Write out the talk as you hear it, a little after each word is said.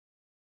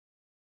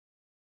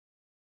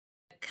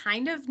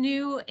kind of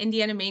new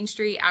Indiana Main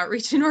Street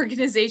Outreach and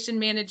Organization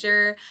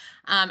Manager.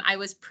 I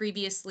was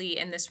previously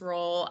in this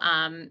role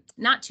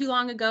not too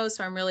long ago,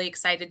 so I'm really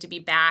excited to be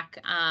back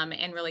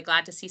and really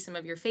glad to see some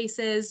of your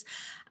faces.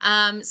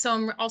 So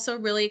I'm also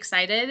really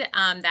excited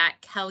that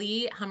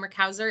Kelly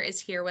Humrichouser is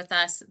here with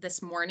us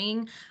this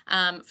morning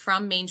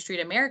from Main Street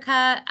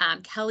America.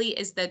 Kelly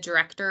is the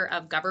Director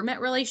of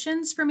Government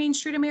Relations for Main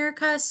Street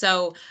America.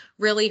 So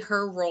really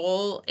her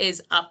role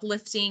is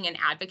uplifting and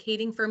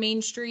advocating for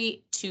Main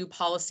Street to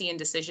policy and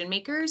decision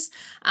makers.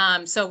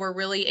 So we're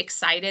really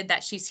excited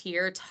that she's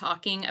here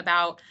talking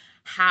about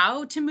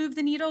how to move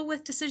the needle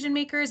with decision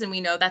makers. And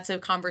we know that's a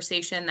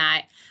conversation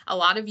that a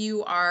lot of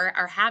you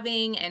are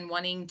having and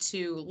wanting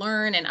to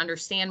learn and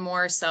understand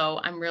more. So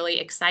I'm really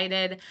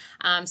excited.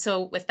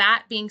 So with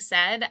that being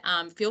said,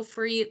 feel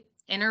free,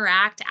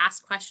 interact,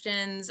 ask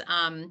questions.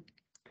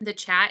 The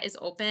chat is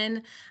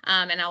open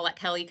and I'll let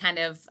Kelly kind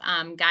of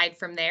guide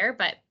from there.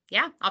 But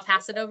yeah, I'll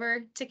pass it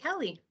over to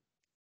Kelly.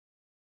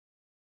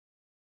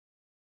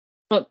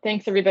 Well,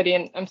 thanks everybody.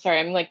 And I'm sorry,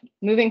 I'm like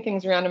moving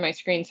things around on my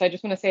screen. So I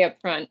just want to say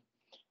up front,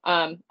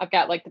 I've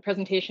got like the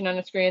presentation on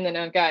the screen, then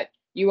I've got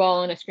you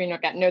all on a screen,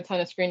 I've got notes on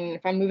a screen. And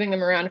if I'm moving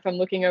them around, if I'm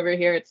looking over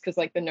here, it's because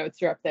like the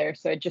notes are up there.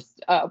 So I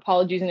just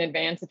apologies in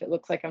advance if it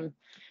looks like I'm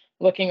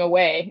looking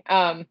away.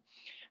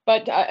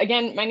 But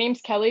again, my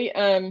name's Kelly.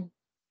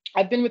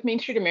 I've been with Main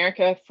Street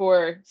America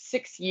for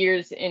 6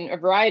 years in a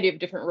variety of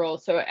different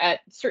roles. So at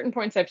certain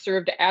points, I've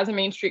served as a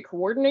Main Street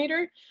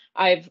coordinator.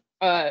 I've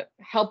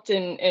helped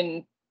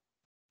in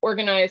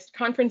organized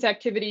conference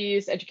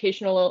activities,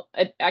 educational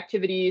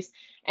activities.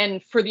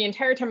 And for the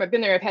entire time I've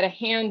been there, I've had a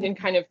hand in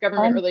kind of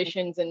government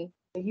relations. And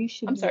you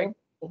should. I'm sorry.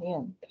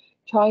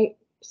 Try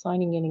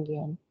signing in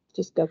again.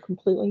 Just go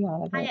completely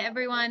out of it. Hi,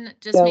 everyone.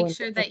 Just make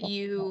sure that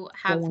you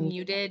have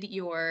muted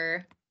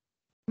your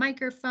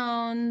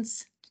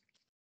microphones.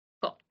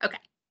 Cool. Okay.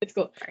 It's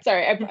cool.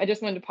 Sorry, I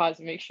just wanted to pause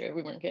and make sure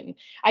we weren't getting.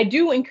 I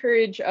do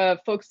encourage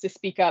folks to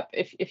speak up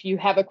if you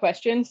have a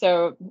question.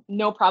 So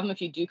no problem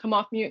if you do come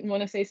off mute and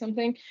want to say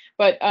something.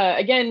 But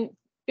again,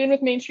 been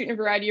with Main Street in a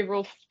variety of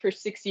roles for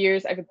 6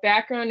 years. I have a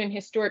background in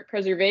historic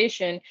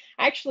preservation.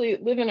 I actually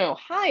live in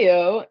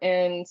Ohio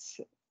and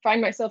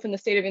find myself in the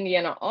state of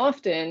Indiana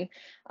often.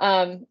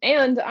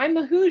 And I'm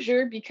a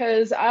Hoosier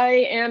because I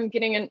am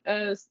getting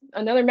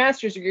another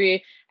master's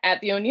degree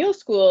at the O'Neill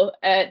School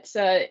at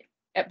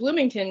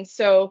Bloomington.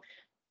 So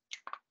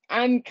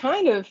I'm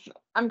kind of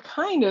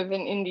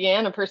an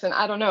Indiana person.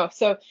 I don't know.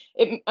 So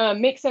it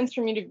makes sense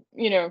for me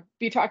to,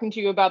 be talking to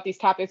you about these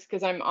topics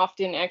because I'm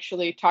often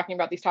actually talking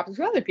about these topics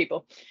with other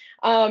people.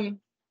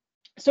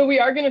 So we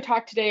are going to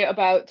talk today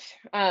about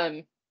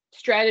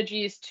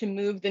strategies to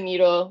move the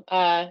needle.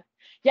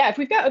 Yeah, if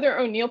we've got other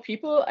O'Neill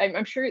people,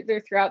 I'm sure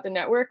they're throughout the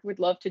network. Would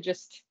love to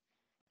just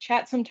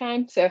chat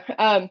sometime. So,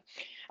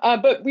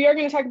 but we are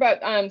going to talk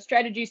about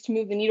strategies to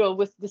move the needle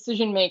with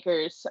decision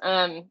makers.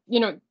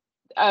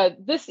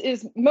 This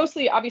is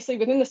mostly obviously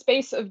within the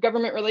space of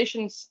government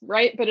relations,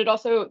 right? But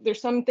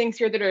there's some things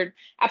here that are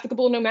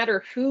applicable no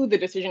matter who the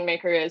decision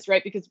maker is,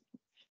 right? Because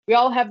we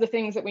all have the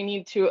things that we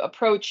need to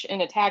approach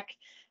and attack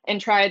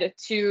and try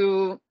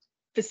to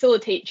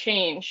facilitate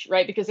change,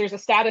 right? Because there's a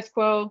status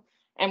quo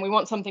and we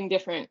want something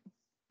different.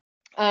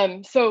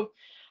 So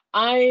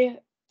I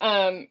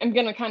am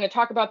going to kind of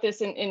talk about this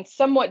in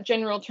somewhat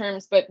general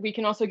terms, but we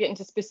can also get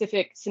into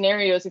specific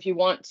scenarios if you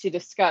want to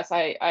discuss.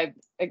 I'm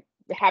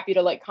happy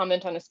to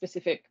comment on a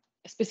specific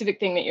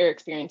thing that you're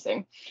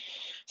experiencing.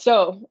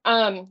 So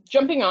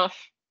jumping off,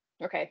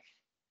 okay.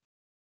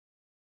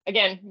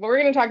 Again, what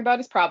we're going to talk about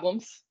is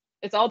problems.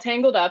 It's all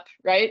tangled up,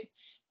 right?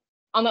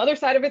 On the other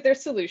side of it,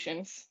 there's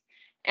solutions.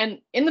 And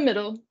in the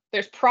middle,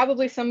 there's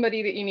probably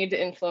somebody that you need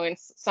to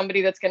influence,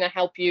 somebody that's going to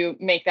help you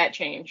make that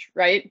change,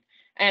 right?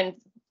 And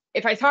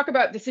if I talk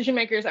about decision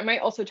makers, I might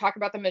also talk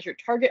about the measured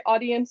target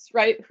audience,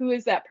 right? Who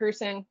is that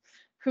person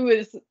who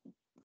is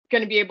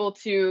going to be able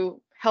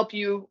to help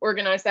you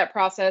organize that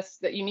process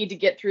that you need to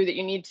get through, that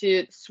you need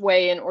to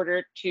sway in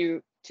order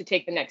to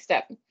take the next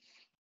step?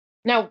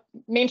 Now,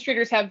 Main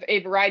Streeters have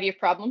a variety of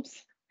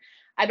problems.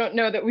 I don't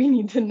know that we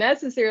need to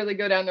necessarily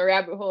go down the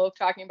rabbit hole of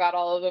talking about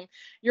all of them.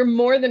 You're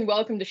more than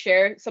welcome to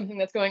share something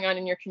that's going on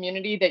in your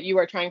community that you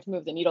are trying to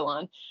move the needle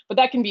on. But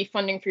that can be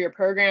funding for your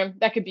program.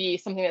 That could be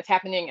something that's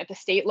happening at the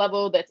state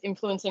level that's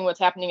influencing what's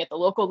happening at the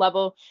local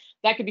level.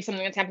 That could be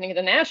something that's happening at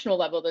the national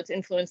level that's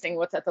influencing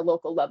what's at the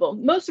local level.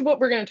 Most of what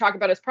we're going to talk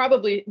about is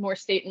probably more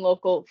state and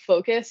local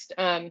focused.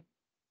 But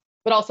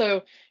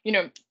also,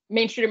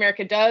 Main Street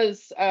America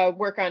does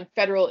work on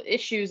federal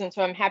issues. And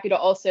so I'm happy to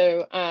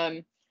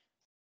also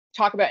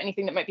talk about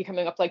anything that might be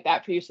coming up like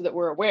that for you so that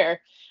we're aware.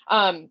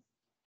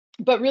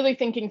 But really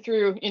thinking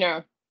through,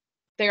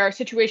 there are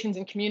situations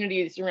in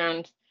communities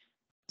around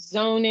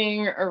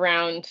zoning,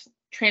 around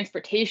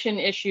transportation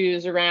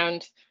issues,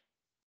 around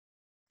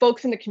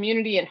folks in the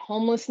community and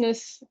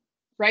homelessness,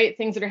 right?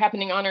 Things that are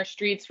happening on our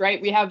streets,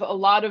 right? We have a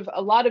lot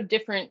of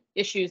different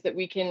issues that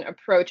we can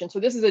approach. And so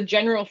this is a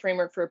general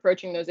framework for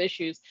approaching those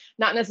issues,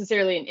 not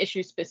necessarily an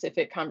issue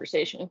specific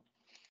conversation.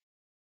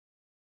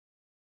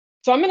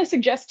 So I'm going to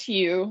suggest to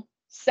you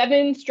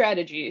 7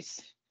 strategies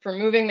for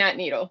moving that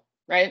needle,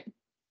 right?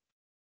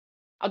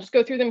 I'll just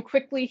go through them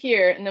quickly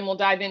here and then we'll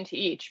dive into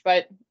each.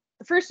 But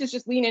the first is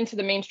just lean into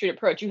the Main Street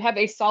approach. You have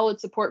a solid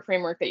support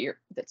framework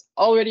that's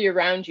already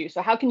around you.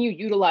 So how can you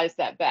utilize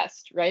that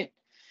best, right?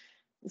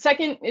 The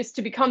second is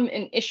to become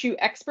an issue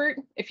expert.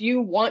 If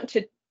you want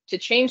to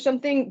change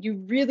something,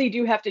 you really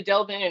do have to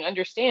delve in and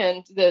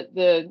understand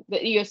the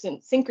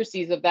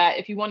idiosyncrasies of that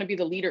if you want to be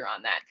the leader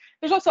on that.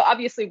 There's also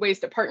obviously ways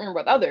to partner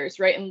with others,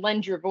 right, and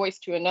lend your voice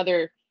to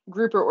another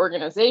group or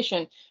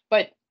organization,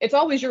 but it's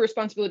always your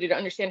responsibility to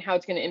understand how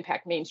it's going to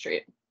impact Main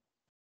Street.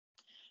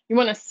 You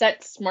want to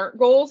set SMART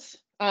goals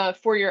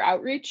for your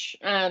outreach.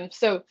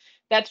 So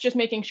that's just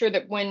making sure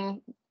that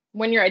when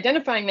you're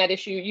identifying that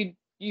issue,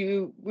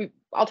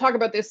 I'll talk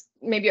about this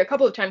maybe a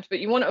couple of times, but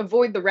you want to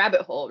avoid the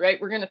rabbit hole, right?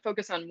 We're going to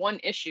focus on one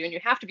issue, and you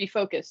have to be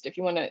focused if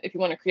you want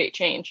to create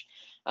change,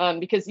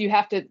 because you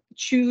have to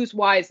choose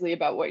wisely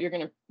about what you're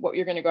going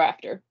to go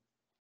after.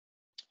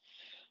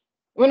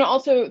 We want to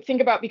also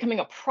think about becoming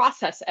a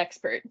process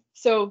expert.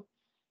 So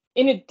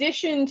in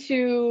addition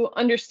to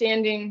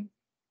understanding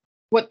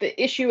what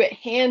the issue at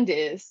hand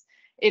is,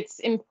 it's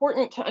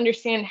important to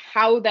understand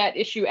how that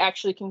issue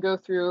actually can go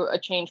through a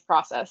change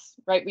process,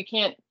 right? We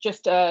can't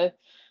just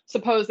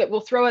suppose that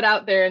we'll throw it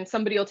out there and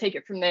somebody will take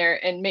it from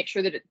there and make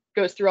sure that it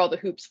goes through all the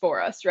hoops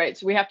for us, right?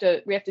 So we have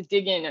to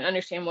dig in and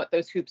understand what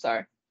those hoops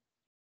are.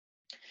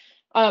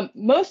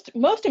 Most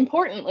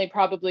importantly,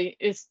 probably,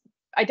 is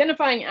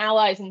identifying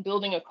allies and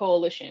building a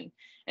coalition.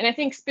 And I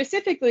think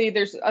specifically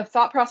there's a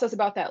thought process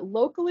about that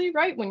locally,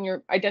 right? When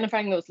you're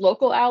identifying those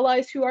local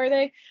allies, who are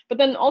they? But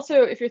then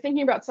also, if you're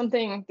thinking about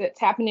something that's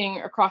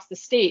happening across the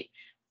state,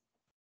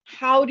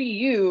 how do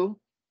you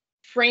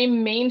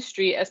frame Main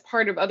Street as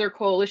part of other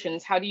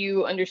coalitions? How do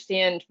you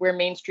understand where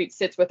Main Street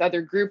sits with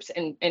other groups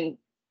and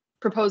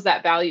propose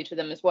that value to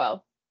them as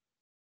well?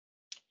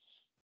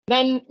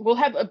 Then we'll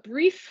have a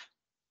brief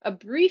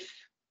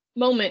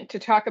moment to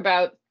talk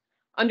about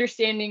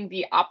understanding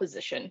the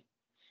opposition.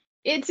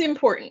 It's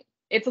important.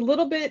 It's a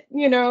little bit,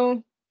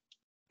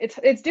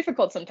 it's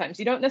difficult sometimes.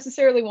 You don't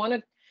necessarily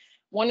want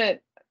to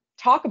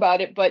talk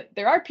about it, but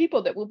there are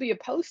people that will be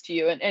opposed to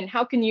you, and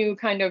how can you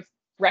kind of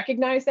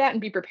recognize that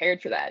and be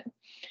prepared for that?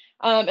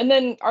 And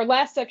then our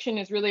last section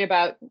is really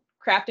about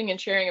crafting and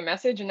sharing a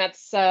message, and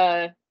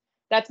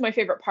that's my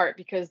favorite part,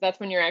 because that's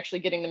when you're actually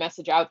getting the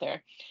message out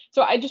there.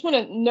 So I just want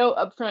to note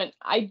up front,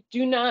 I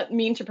do not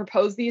mean to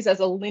propose these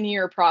as a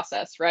linear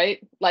process,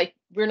 right? Like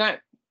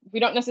we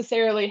don't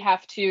necessarily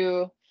have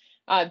to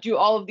do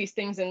all of these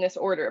things in this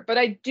order, but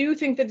I do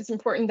think that it's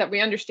important that we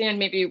understand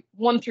maybe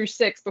 1 through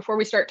 6 before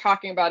we start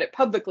talking about it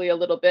publicly a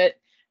little bit.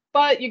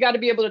 But you got to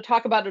be able to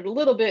talk about it a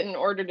little bit in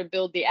order to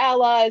build the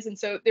allies. And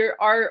so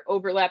there are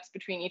overlaps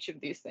between each of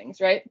these things,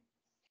 right?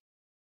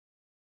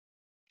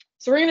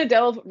 So we're going to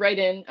delve right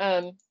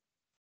in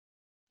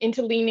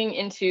into leaning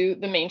into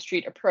the Main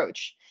Street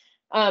approach.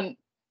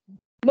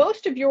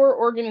 Most of your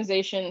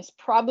organizations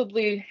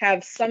probably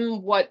have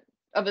somewhat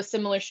of a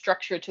similar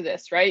structure to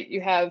this, right?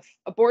 You have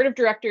a board of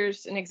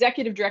directors, an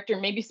executive director,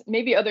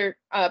 maybe other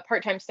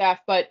part-time staff,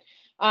 but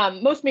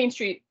most Main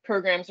Street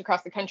programs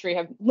across the country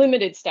have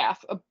limited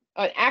staff,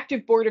 an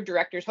active board of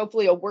directors,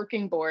 hopefully a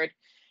working board.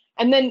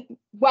 And then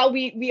while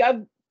we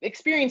have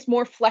experienced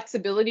more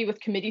flexibility with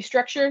committee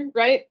structure,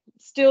 right?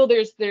 Still,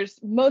 there's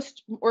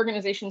most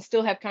organizations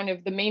still have kind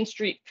of the Main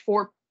Street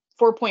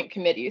four-point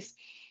committees,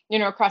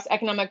 across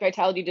economic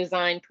vitality,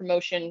 design,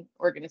 promotion,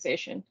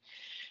 organization.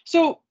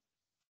 So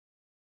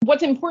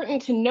what's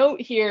important to note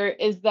here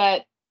is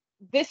that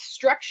this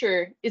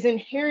structure is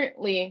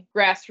inherently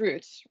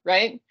grassroots,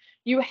 right?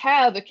 You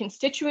have a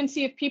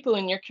constituency of people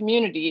in your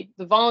community,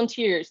 the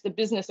volunteers, the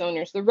business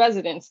owners, the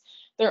residents.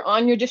 They're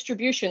on your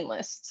distribution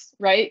lists,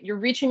 right? You're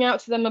reaching out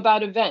to them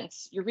about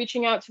events. You're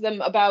reaching out to them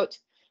about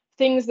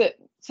things that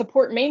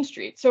support Main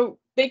Street. So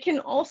they can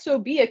also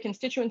be a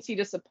constituency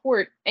to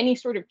support any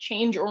sort of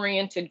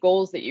change-oriented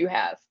goals that you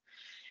have.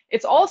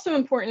 It's also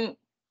important,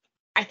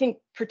 I think,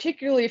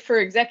 particularly for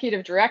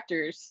executive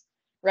directors,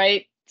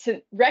 right,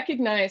 to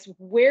recognize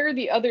where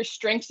the other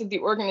strengths of the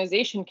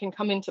organization can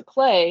come into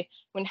play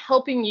when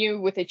helping you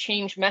with a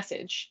change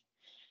message.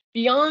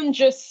 Beyond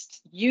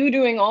just you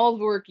doing all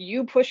the work,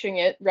 you pushing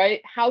it,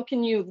 right? How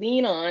can you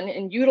lean on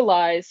and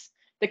utilize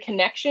the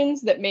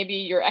connections that maybe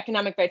your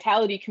economic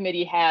vitality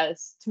committee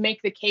has to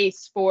make the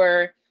case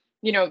for,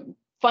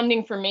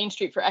 funding for Main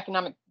Street for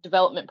economic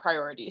development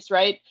priorities,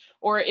 right?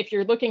 Or if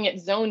you're looking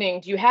at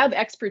zoning, do you have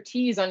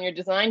expertise on your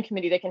design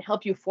committee that can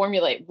help you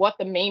formulate what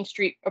the Main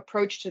Street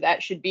approach to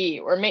that should be,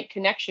 or make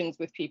connections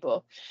with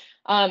people?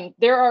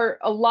 There are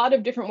a lot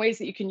of different ways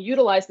that you can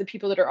utilize the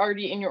people that are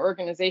already in your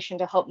organization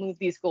to help move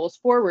these goals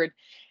forward,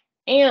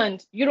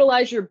 and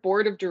utilize your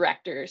board of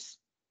directors.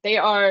 They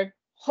are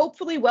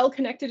hopefully well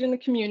connected in the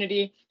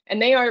community,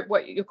 and they are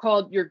what you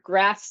call your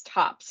grass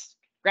tops.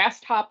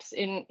 Grass tops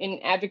in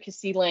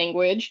advocacy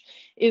language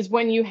is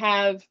when you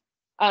have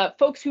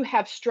folks who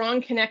have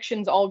strong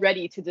connections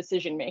already to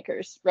decision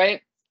makers,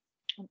 right?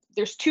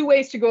 There's 2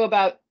 ways to go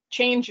about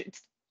change.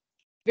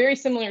 very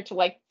similar to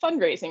like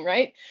fundraising,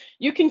 right?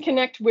 You can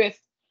connect with,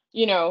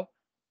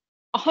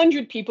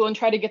 100 people and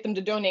try to get them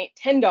to donate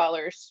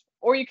 $10,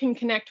 or you can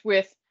connect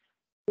with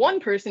one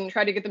person and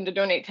try to get them to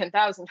donate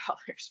 $10,000,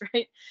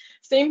 right?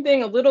 Same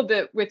thing a little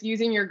bit with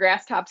using your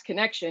Grasstops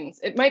connections.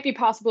 It might be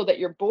possible that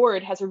your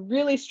board has a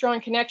really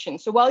strong connection.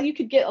 So while you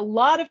could get a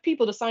lot of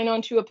people to sign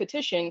on to a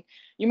petition,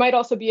 you might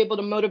also be able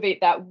to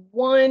motivate that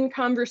one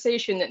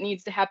conversation that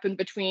needs to happen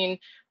between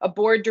a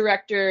board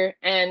director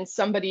and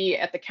somebody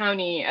at the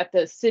county, at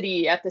the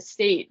city, at the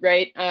state,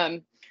 right?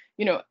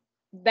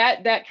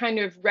 That kind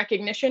of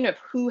recognition of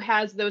who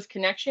has those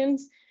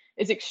connections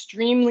is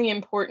extremely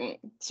important.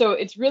 So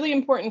it's really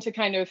important to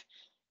kind of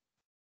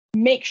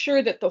make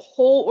sure that the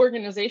whole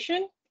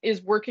organization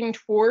is working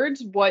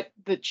towards what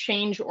the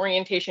change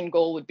orientation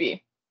goal would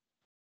be.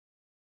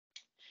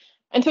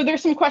 And so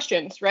there's some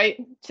questions, right,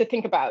 to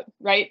think about,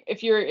 right?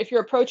 If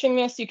you're approaching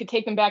this, you could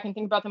take them back and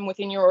think about them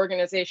within your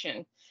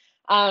organization.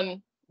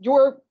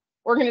 Your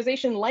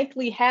organization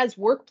likely has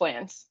work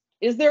plans.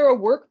 Is there a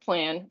work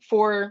plan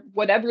for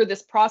whatever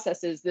this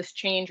process is, this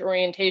change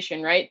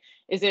orientation, right?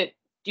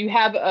 Do you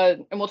have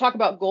and we'll talk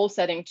about goal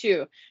setting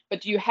too,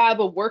 but do you have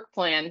a work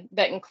plan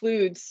that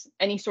includes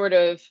any sort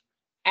of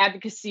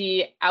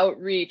advocacy,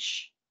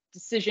 outreach,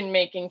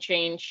 decision-making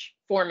change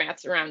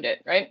formats around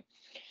it, right?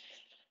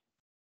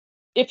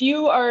 If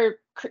you are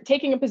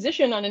taking a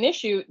position on an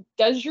issue,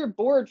 does your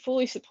board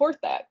fully support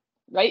that,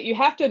 right? You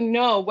have to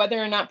know whether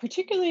or not,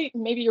 particularly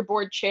maybe your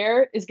board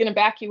chair is going to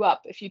back you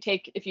up if you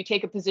take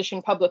a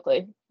position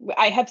publicly.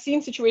 I have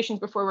seen situations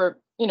before where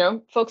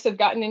folks have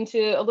gotten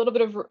into a little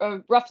bit of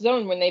a rough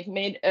zone when they've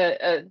made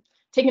a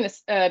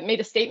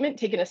statement,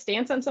 taken a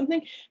stance on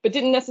something, but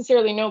didn't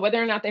necessarily know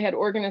whether or not they had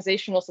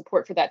organizational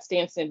support for that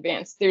stance in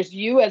advance. There's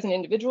you as an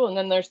individual, and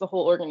then there's the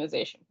whole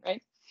organization,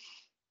 right?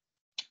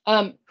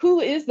 Who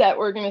is that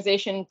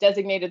organization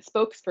designated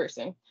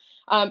spokesperson?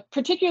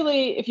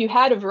 Particularly if you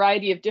had a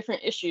variety of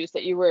different issues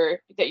that you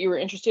were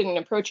interested in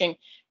approaching,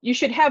 you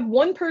should have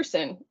one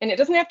person, and it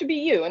doesn't have to be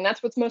you. And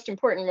that's what's most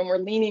important when we're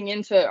leaning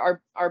into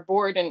our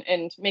board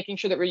and making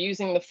sure that we're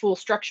using the full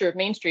structure of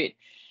Main Street.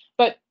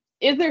 But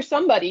is there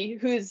somebody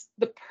who's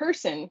the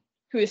person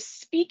who is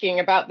speaking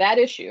about that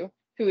issue,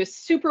 who is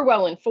super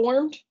well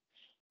informed,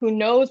 who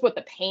knows what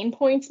the pain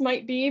points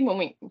might be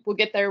we'll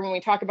get there when we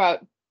talk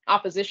about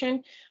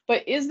opposition,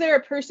 but is there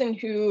a person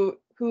who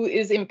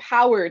is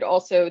empowered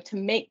also to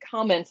make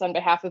comments on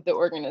behalf of the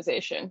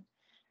organization?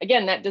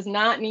 Again, that does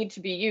not need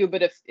to be you,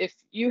 but if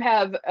you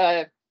have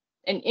an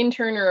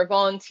intern or a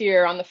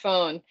volunteer on the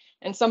phone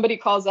and somebody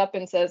calls up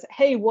and says,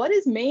 hey, what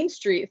does Main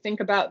Street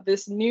think about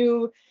this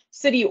new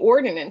city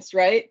ordinance,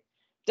 right?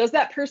 Does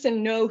that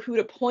person know who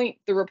to point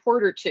the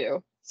reporter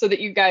to so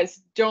that you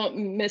guys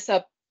don't mix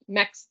up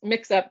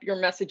your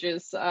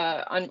messages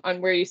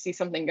on where you see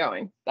something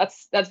going?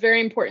 That's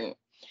very important.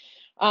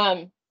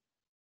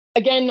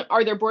 Again,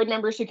 are there board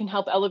members who can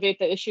help elevate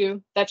the issue?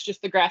 That's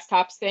just the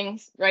Grasstops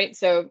things, right?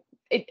 So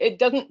it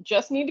doesn't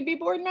just need to be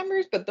board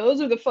members, but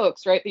those are the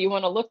folks, right, that you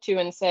want to look to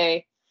and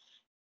say,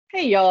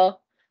 hey,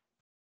 y'all,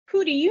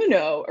 who do you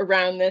know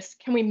around this?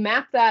 Can we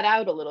map that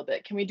out a little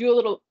bit? Can we do a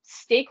little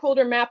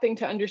stakeholder mapping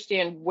to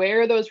understand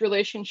where those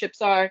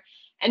relationships are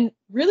and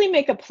really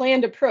make a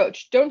planned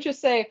approach? Don't just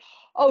say,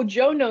 oh,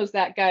 Joe knows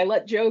that guy,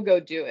 let Joe go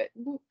do it.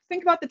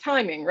 Think about the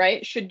timing,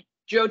 right? Should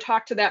Joe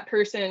talk to that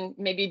person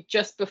maybe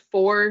just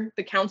before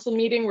the council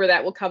meeting where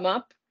that will come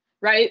up,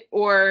 right?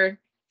 Or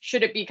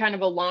should it be kind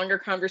of a longer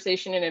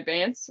conversation in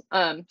advance?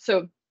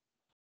 So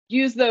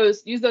use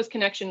those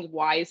connections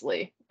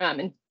wisely,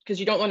 and because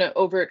you don't want to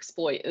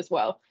overexploit as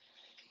well.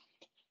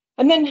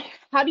 And then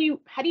how do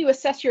you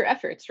assess your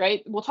efforts,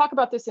 right? We'll talk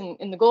about this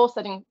in the goal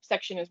setting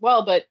section as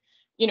well, but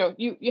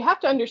you have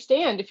to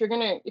understand if you're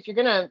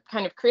gonna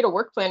kind of create a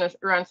work plan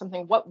around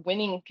something, what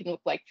winning can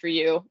look like for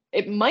you.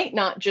 It might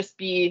not just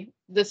be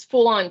this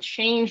full-on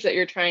change that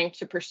you're trying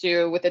to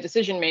pursue with a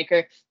decision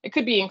maker. It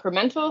could be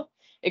incremental.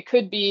 It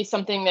could be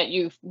something that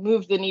you've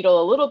moved the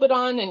needle a little bit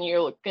on and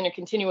you're going to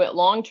continue it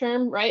long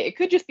term, right? It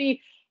could just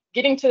be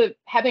getting to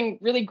having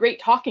really great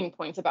talking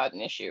points about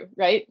an issue,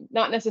 right?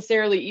 Not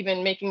necessarily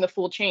even making the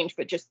full change,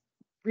 but just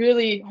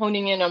really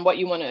honing in on what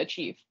you want to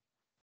achieve.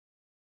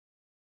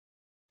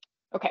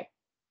 Okay,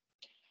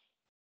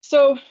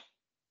 so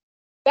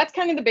that's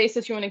kind of the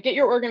basis. You want to get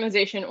your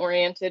organization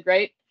oriented,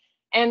 right?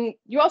 And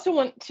you also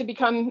want to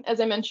become,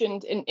 as I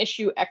mentioned, an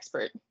issue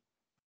expert.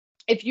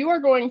 If you are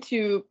going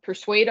to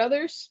persuade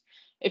others,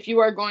 if you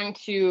are going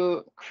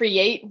to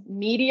create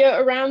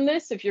media around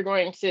this, if you're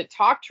going to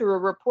talk to a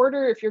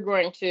reporter, if you're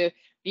going to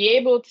be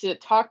able to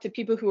talk to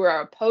people who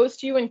are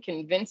opposed to you and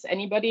convince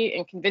anybody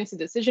and convince a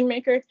decision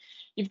maker,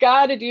 you've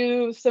got to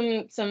do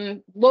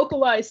some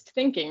localized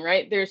thinking,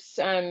 right? There's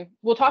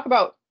we'll talk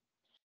about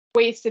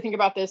ways to think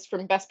about this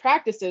from best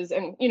practices,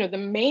 and the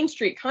Main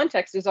Street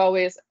context is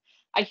always,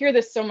 I hear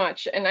this so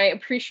much and I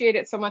appreciate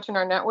it so much in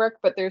our network,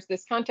 but there's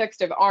this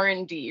context of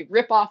R&D,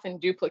 rip off and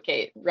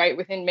duplicate, right,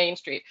 within Main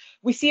Street.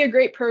 We see a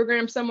great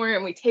program somewhere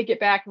and we take it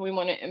back and we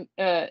want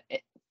to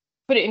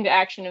put it into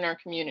action in our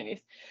communities.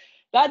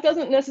 That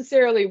doesn't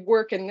necessarily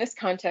work in this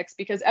context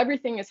because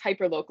everything is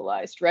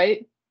hyper-localized,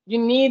 right? You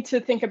need to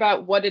think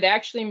about what it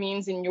actually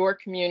means in your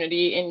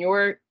community, in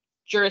your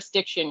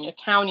jurisdiction, your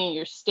county,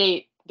 your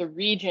state, the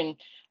region,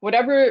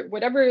 whatever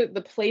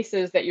the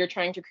places that you're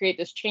trying to create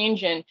this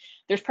change in.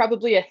 There's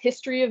probably a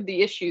history of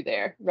the issue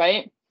there,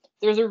 right?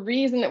 There's a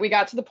reason that we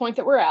got to the point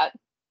that we're at.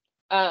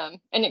 And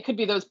it could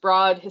be those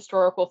broad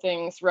historical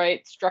things,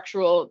 right?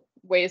 Structural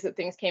ways that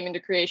things came into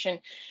creation.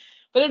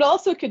 But it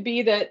also could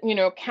be that,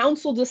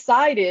 council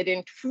decided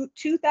in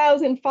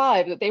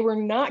 2005 that they were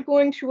not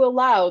going to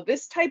allow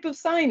this type of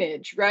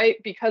signage, right?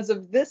 Because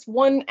of this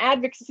one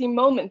advocacy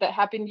moment that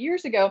happened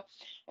years ago.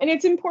 And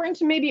it's important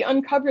to maybe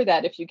uncover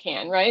that if you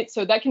can, right?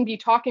 So that can be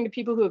talking to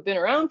people who have been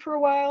around for a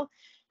while.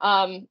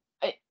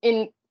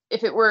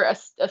 If it were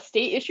a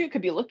state issue, it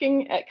could be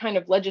looking at kind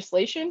of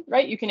legislation,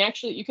 right? You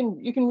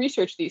can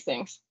research these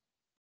things.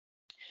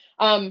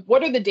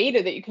 What are the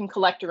data that you can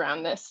collect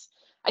around this?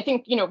 I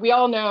think, we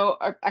all know,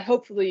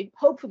 hopefully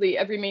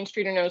every Main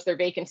Streeter knows their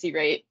vacancy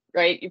rate,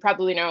 right? You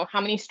probably know how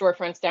many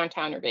storefronts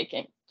downtown are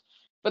vacant.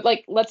 But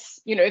let's,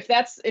 if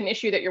that's an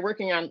issue that you're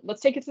working on,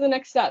 let's take it to the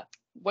next step.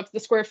 What's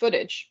the square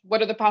footage?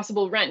 What are the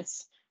possible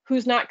rents?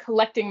 Who's not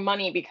collecting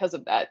money because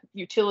of that?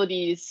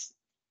 Utilities,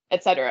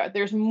 et cetera.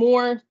 There's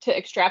more to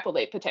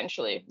extrapolate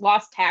potentially.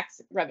 Lost tax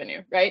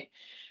revenue, right?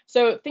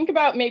 So think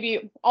about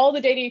maybe all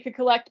the data you could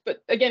collect,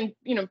 but again,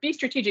 be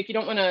strategic. You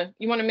want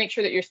to make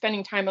sure that you're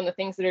spending time on the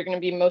things that are going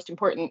to be most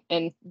important,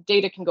 and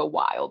data can go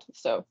wild.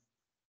 So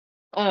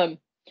I'll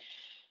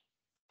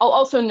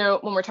also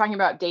note when we're talking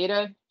about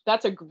data,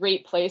 that's a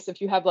great place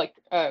if you have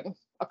a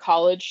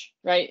college,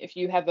 right? If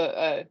you have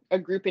a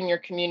group in your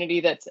community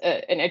that's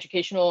an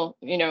educational,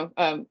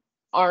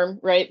 arm,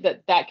 right?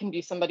 That can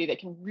be somebody that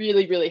can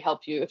really, really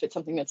help you if it's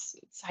something that's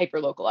hyper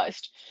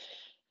localized.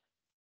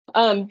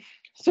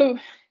 So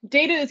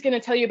data is going to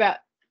tell you about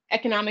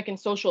economic and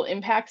social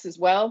impacts as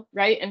well,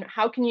 right? And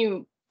how can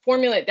you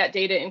formulate that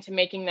data into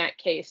making that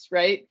case,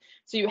 right?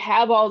 So you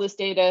have all this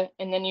data,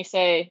 and then you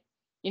say,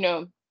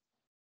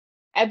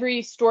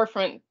 every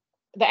storefront,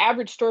 the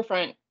average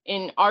storefront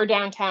in our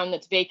downtown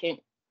that's vacant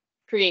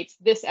creates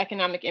this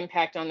economic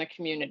impact on the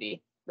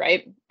community,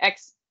 right?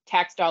 X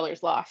tax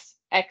dollars lost,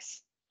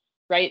 X,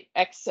 right?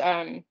 X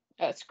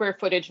square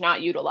footage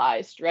not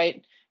utilized,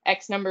 right?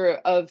 X number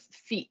of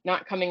feet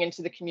not coming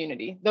into the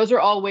community. Those are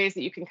all ways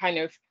that you can kind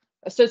of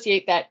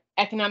associate that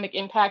economic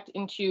impact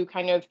into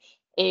kind of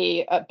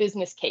a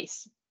business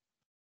case.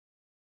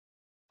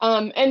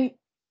 And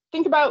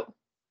think about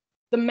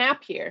the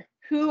map here.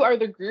 Who are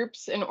the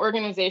groups and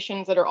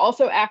organizations that are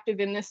also active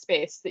in this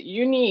space that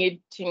you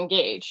need to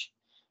engage?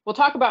 We'll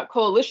talk about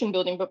coalition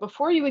building, but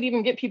before you would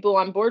even get people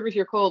on board with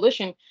your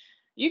coalition,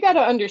 you got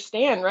to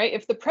understand, right?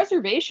 If the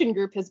preservation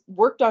group has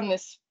worked on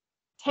this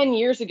 10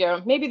 years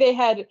ago, maybe they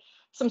had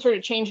some sort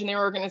of change in their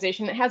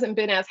organization that hasn't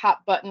been as hot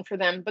button for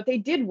them, but they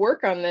did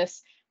work on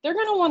this. They're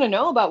going to want to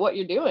know about what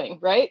you're doing,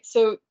 right?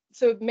 So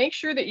make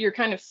sure that you're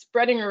kind of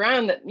spreading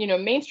around that,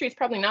 Main Street's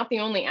probably not the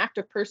only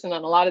active person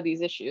on a lot of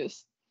these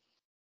issues.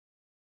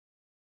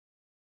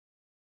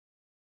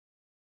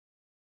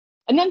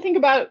 And then think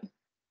about,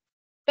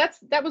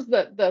 that was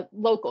the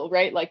local,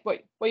 right? Like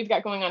what you've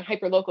got going on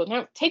hyper local.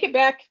 Now take it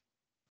back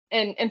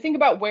and think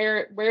about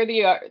where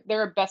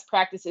there are best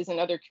practices in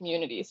other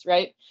communities,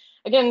 right?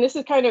 Again, this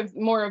is kind of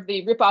more of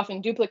the rip off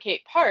and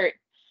duplicate part,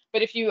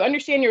 but if you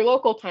understand your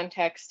local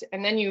context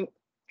and then you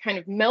kind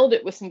of meld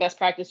it with some best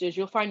practices,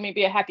 you'll find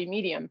maybe a happy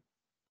medium.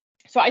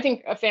 So I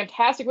think a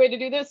fantastic way to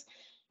do this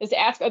is to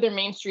ask other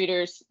Main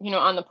Streeters,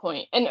 on the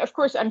point. And of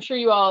course, I'm sure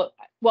you all,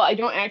 well, I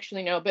don't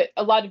actually know, but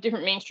a lot of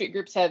different Main Street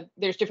groups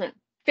there's different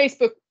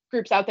Facebook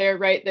groups out there,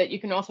 right, that you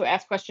can also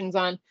ask questions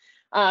on.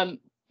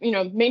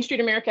 Main Street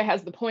America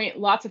has the point.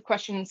 Lots of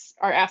questions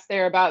are asked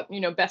there about,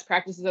 best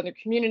practices in other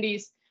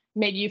communities.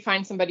 Maybe you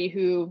find somebody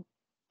who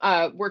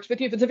works with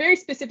you. If it's a very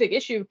specific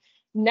issue,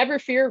 never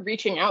fear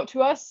reaching out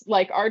to us.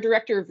 Like our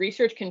director of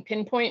research can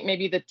pinpoint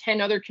maybe the 10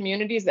 other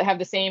communities that have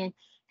the same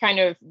kind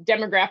of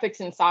demographics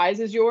and size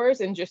as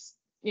yours, and just,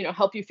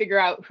 help you figure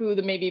out who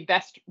the maybe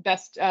best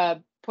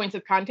points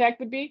of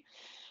contact would be.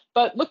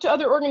 But look to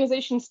other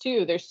organizations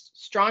too. There's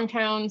Strong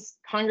Towns,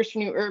 Congress for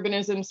New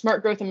Urbanism,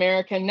 Smart Growth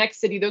America, Next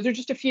City. Those are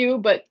just a few,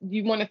 but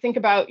you want to think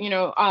about,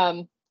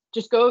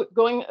 just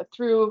going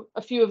through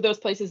a few of those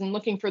places and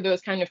looking for those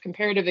kind of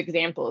comparative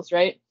examples,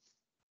 right?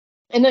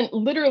 And then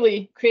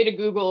literally create a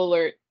Google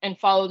alert and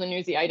follow the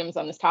newsy items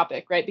on this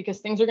topic, right? Because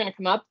things are going to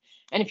come up.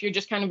 And if you're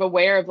just kind of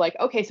aware of like,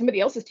 okay, somebody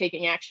else is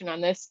taking action on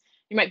this,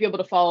 you might be able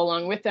to follow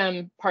along with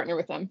them, partner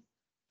with them.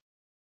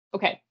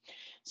 Okay.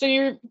 So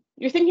you're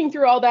thinking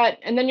through all that,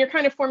 and then you're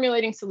kind of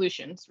formulating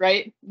solutions,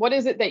 right? What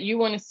is it that you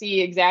want to see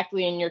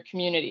exactly in your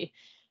community?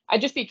 I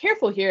just be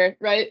careful here,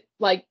 right?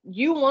 Like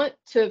you want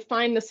to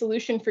find the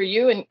solution for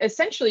you, and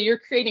essentially you're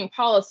creating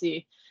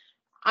policy.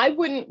 I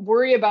wouldn't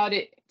worry about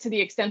it to the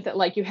extent that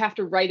like you have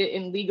to write it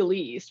in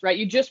legalese, right?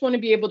 You just want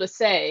to be able to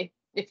say,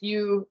 if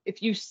you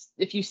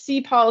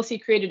see policy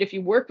created, if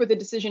you work with a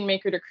decision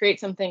maker to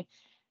create something,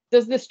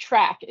 does this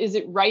track? Is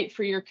it right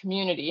for your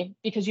community?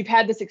 Because you've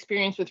had this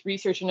experience with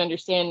research and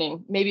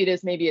understanding. Maybe it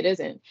is, maybe it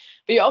isn't.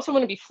 But you also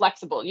want to be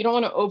flexible. You don't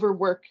want to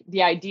overwork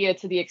the idea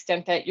to the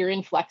extent that you're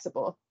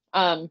inflexible.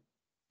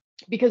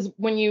 Because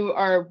when you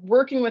are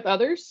working with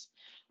others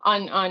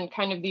on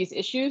kind of these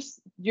issues,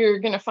 you're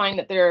going to find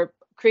that there are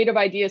creative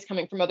ideas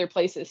coming from other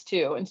places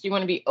too. And so you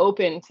want to be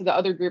open to the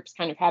other groups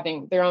kind of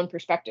having their own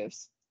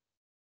perspectives.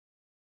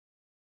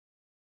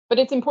 But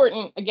it's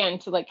important, again,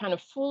 to like kind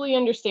of fully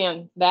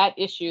understand that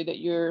issue that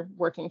you're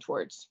working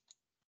towards.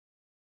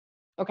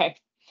 Okay.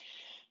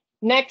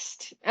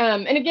 Next,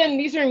 and again,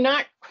 these are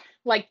not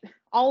like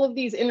all of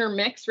these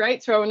intermix,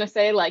 right? So I want to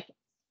say, like,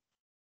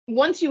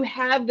 once you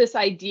have this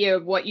idea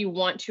of what you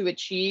want to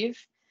achieve,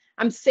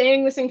 I'm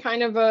saying this in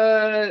kind of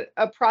a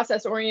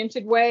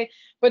process-oriented way,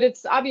 but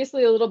it's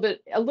obviously a little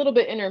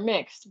bit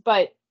intermixed.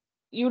 But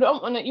you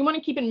want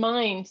to keep in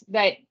mind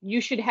that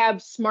you should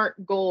have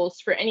SMART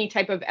goals for any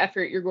type of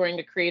effort you're going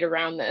to create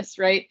around this,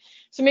 right?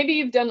 So maybe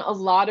you've done a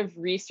lot of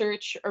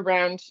research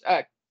around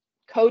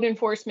code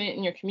enforcement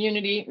in your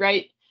community,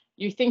 right?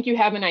 You think you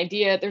have an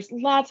idea. There's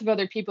lots of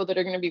other people that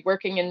are going to be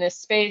working in this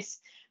space,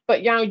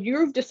 but now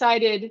you've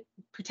decided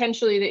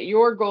potentially that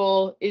your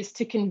goal is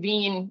to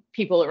convene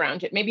people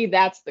around it. Maybe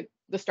that's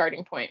the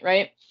starting point,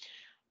 right?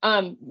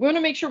 We want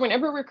to make sure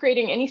whenever we're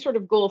creating any sort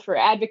of goal for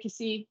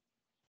advocacy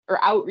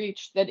or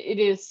outreach that it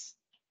is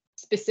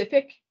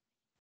specific,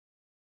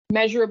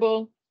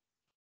 measurable,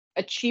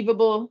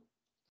 achievable,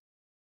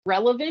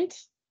 relevant,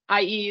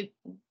 i.e.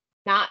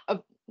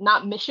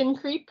 not mission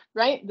creep,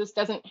 right? This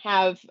doesn't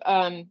have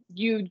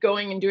you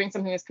going and doing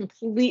something that's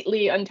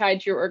completely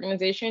untied to your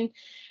organization,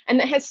 and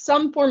that has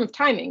some form of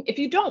timing. If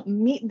you don't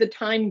meet the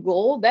time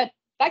goal, that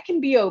can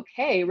be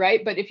okay,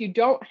 right? But if you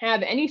don't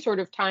have any sort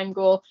of time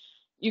goal,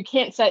 you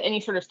can't set any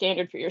sort of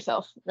standard for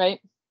yourself, right?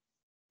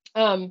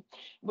 The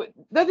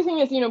other thing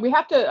is, we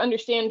have to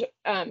understand,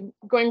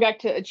 going back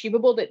to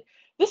achievable, that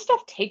this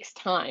stuff takes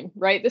time,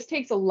 right? This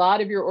takes a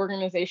lot of your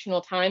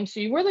organizational time.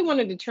 So you really want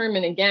to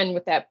determine, again,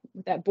 with that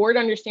board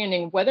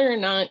understanding, whether or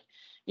not,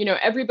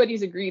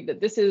 everybody's agreed that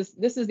this is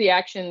the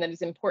action that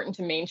is important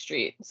to Main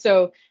Street.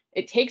 So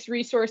it takes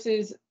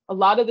resources. A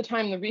lot of the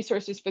time, the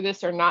resources for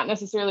this are not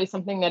necessarily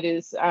something that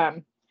is,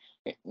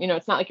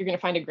 it's not like you're going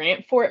to find a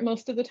grant for it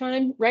most of the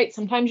time, right?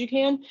 Sometimes you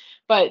can,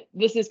 but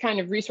this is kind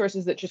of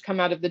resources that just come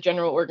out of the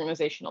general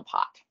organizational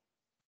pot.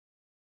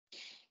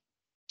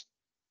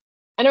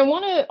 And I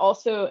want to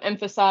also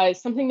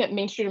emphasize something that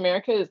Main Street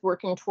America is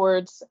working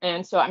towards.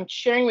 And so I'm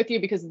sharing with you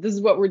because this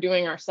is what we're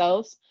doing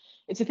ourselves.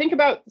 It's to think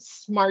about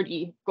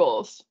SMARTY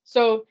goals.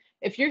 So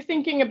if you're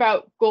thinking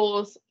about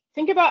goals,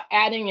 think about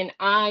adding an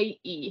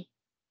IE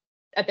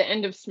at the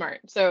end of SMART.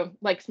 So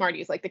like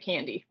Smarties, like the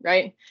candy,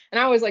 right? And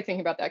I always like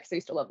thinking about that because I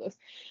used to love those.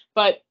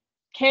 But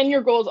can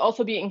your goals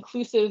also be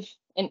inclusive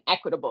and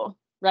equitable,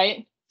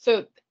 right?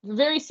 So the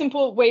very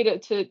simple way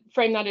to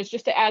frame that is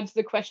just to add to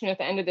the question at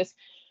the end of this: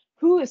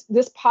 who is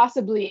this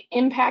possibly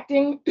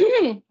impacting?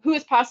 Who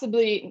is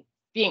possibly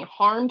being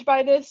harmed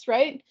by this,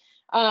 right?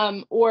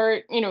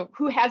 Or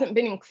who hasn't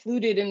been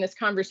included in this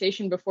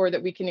conversation before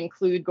that we can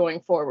include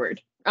going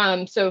forward?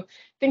 So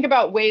think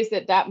about ways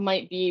that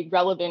might be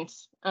relevant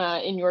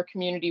in your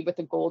community with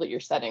the goal that you're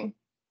setting.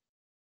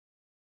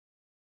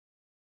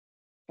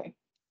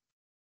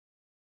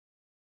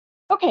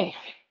 Okay.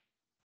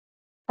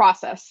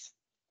 Process.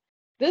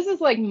 This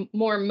is like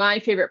more my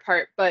favorite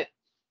part, but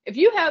if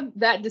you have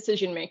that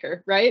decision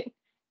maker, right,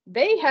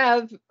 they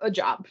have a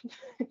job.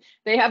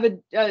 They have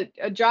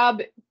a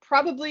job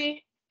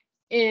probably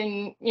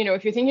in,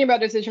 if you're thinking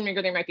about a decision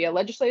maker, they might be a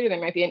legislator, they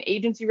might be an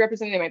agency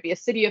representative, they might be a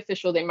city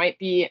official, they might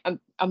be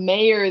a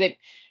mayor,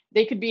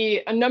 they could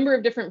be a number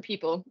of different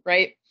people,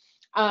 right?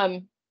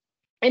 And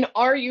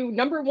are you,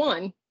 number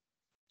one,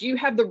 do you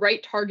have the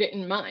right target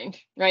in mind,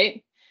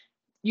 right?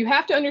 You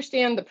have to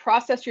understand the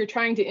process you're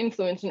trying to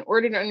influence in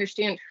order to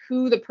understand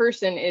who the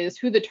person is,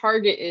 who the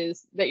target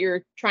is that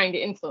you're trying to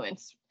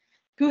influence,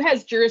 who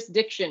has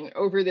jurisdiction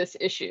over this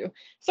issue.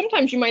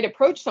 Sometimes you might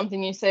approach something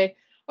and you say,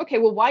 okay,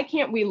 well, why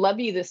can't we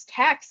levy this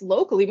tax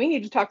locally? We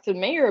need to talk to the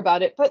mayor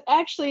about it, but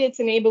actually it's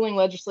enabling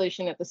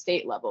legislation at the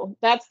state level.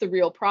 That's the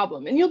real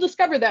problem. And you'll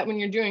discover that when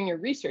you're doing your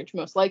research,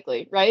 most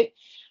likely, right?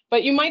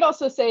 But you might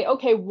also say,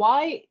 okay,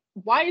 why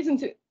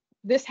isn't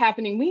this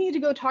happening? We need to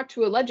go talk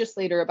to a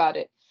legislator about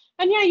it.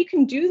 And yeah, you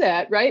can do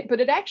that, right?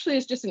 But it actually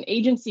is just an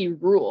agency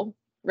rule,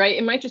 right?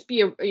 It might just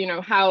be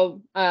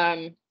how,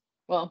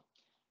 well,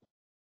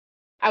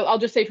 I'll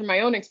just say from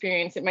my own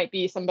experience, it might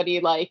be somebody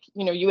like,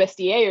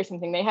 USDA or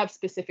something. They have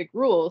specific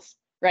rules,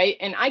 right?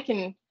 And I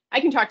can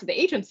talk to the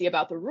agency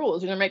about the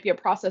rules, and there might be a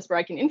process where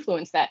I can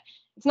influence that.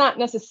 It's not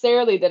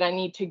necessarily that I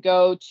need to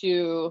go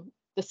to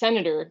the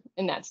senator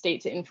in that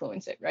state to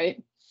influence it,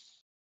 right?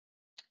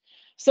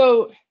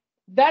 So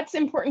that's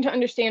important to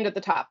understand at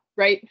the top,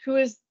 right? Who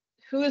is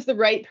the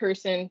right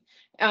person?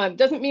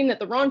 Doesn't mean that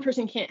the wrong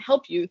person can't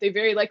help you. They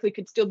very likely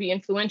could still be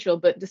influential,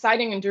 but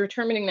deciding and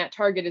determining that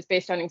target is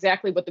based on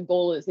exactly what the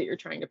goal is that you're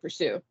trying to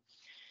pursue.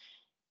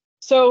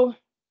 So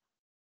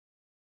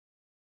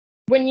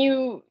when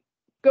you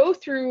go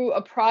through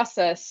a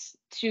process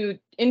to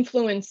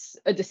influence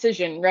a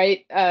decision,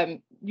 right,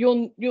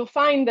 you'll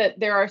find that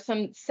there are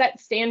some set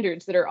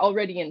standards that are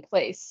already in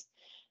place.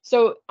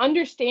 So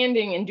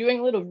understanding and doing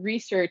a little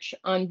research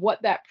on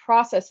what that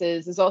process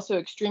is also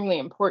extremely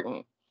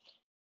important.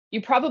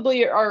 You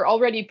probably are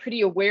already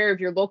pretty aware of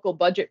your local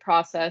budget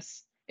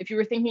process. If you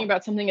were thinking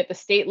about something at the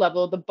state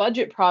level, the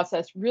budget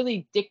process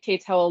really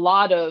dictates how a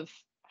lot of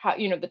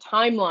the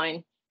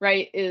timeline,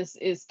 right,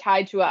 is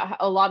tied to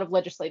a lot of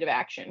legislative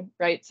action,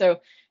 right? So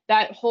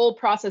that whole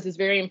process is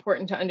very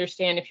important to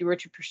understand if you were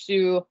to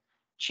pursue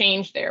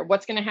change there.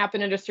 What's going to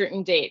happen at a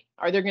certain date?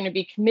 Are there going to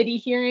be committee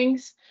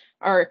hearings?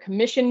 Are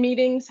commission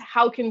meetings?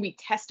 How can we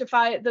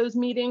testify at those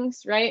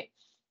meetings, right?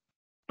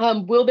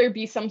 Will there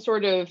be some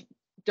sort of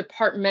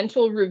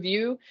departmental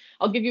review?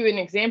 I'll give you an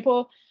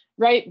example,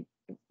 right?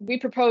 We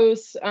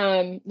propose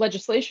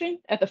legislation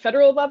at the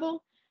federal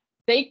level.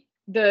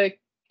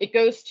 It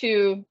goes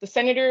to the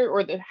senator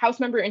or the House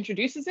member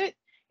introduces it.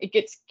 It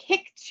gets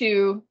kicked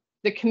to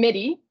the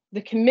committee.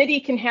 The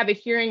committee can have a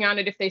hearing on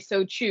it if they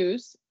so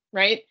choose,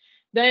 right?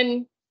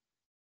 Then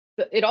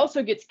it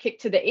also gets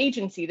kicked to the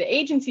agency. The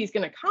agency is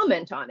going to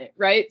comment on it,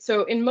 right?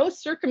 So in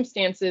most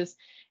circumstances,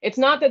 it's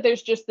not that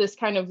there's just this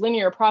kind of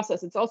linear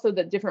process. It's also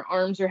that different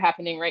arms are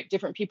happening, right?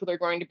 Different people are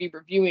going to be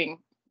reviewing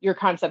your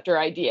concept or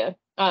idea.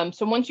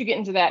 So once you get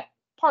into that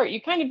part,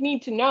 you kind of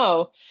need to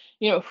know,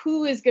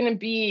 who is going to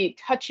be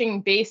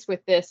touching base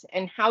with this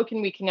and how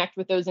can we connect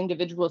with those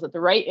individuals at the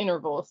right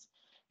intervals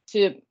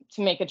to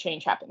make a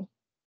change happen.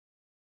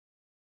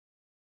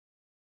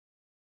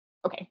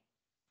 Okay,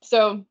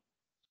 so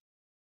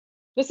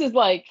this is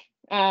like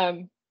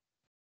my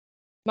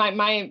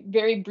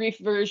very brief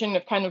version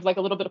of kind of like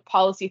a little bit of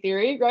policy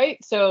theory,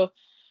 right? So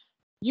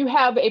you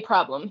have a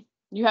problem,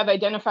 you have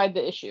identified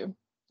the issue,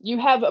 you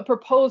have a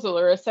proposal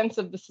or a sense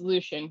of the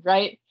solution,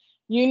 right?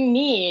 You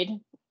need,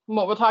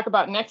 what we'll talk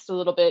about next a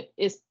little bit,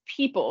 is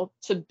people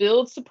to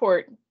build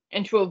support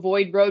and to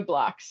avoid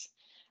roadblocks.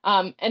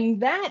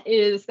 And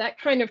that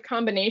kind of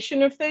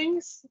combination of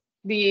things,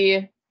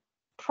 the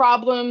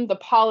problem, the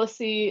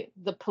policy,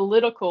 the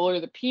political, or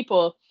the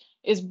people,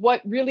 is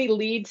what really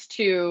leads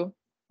to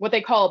what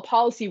they call a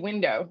policy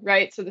window,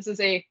 right? So this is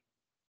a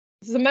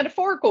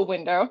metaphorical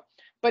window,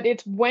 but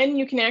it's when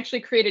you can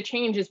actually create a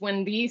change is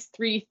when these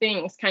three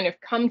things kind of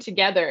come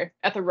together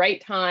at the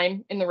right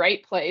time in the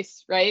right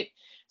place, right?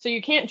 So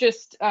you can't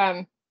just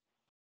you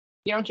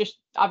don't just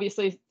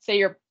obviously say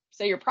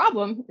your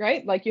problem,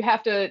 right? Like you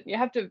have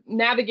to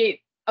navigate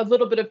a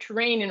little bit of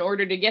terrain in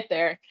order to get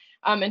there.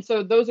 And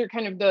so those are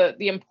kind of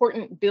the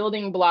important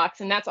building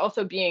blocks, and that's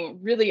also being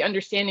really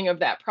understanding of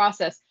that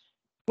process.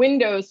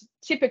 Windows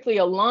typically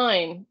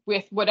align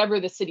with whatever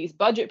the city's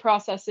budget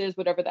process is,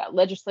 whatever that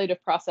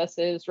legislative process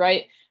is,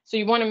 right? So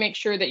you want to make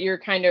sure that you're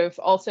kind of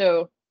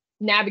also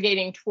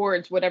navigating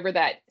towards whatever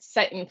that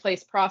set in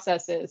place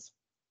process is.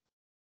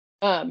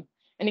 And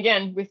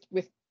again,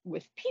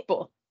 with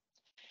people.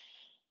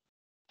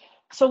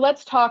 So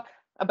let's talk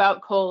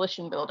about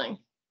coalition building.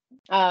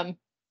 It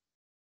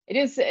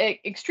is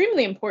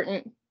extremely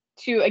important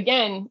to,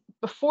 again,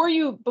 before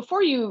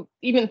you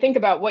even think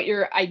about what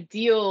your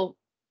ideal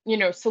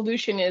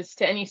solution is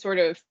to any sort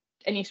of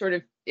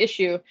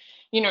issue,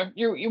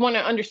 you want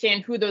to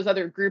understand who those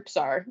other groups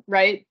are,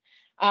 right?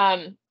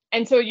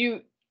 And so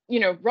you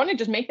want to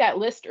just make that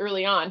list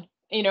early on,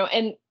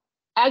 and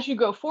as you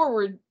go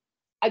forward,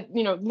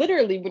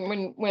 literally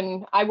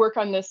when I work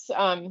on this,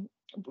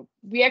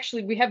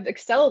 we have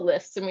Excel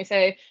lists, and we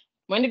say,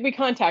 when did we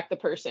contact the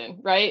person,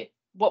 right?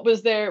 What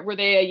was were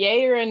they a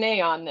yay or a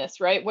nay on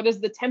this, right? What is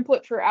the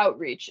template for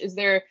outreach? Is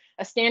there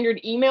a standard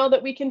email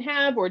that we can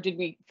have, or did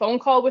we phone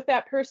call with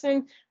that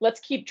person? Let's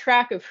keep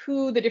track of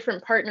who the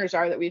different partners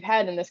are that we've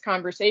had in this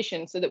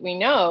conversation so that we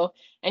know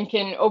and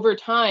can over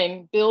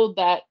time build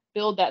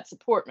that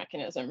support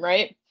mechanism,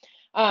 right?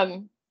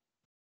 And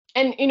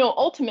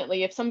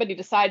ultimately, if somebody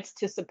decides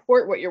to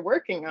support what you're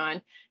working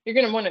on, you're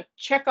going to want to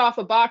check off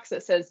a box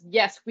that says,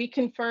 yes, we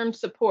confirmed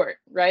support,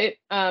 right?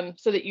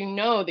 So that you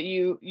know that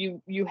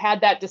you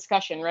had that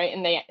discussion, right?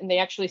 And they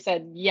actually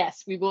said,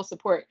 yes, we will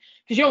support,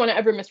 because you don't want to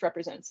ever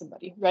misrepresent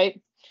somebody, right?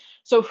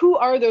 So who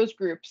are those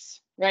groups,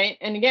 right?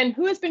 And again,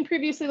 who has been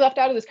previously left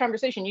out of this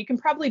conversation? You can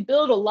probably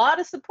build a lot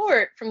of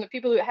support from the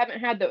people who haven't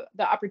had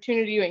the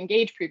opportunity to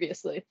engage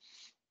previously.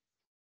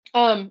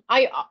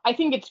 I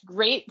think it's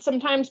great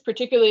sometimes,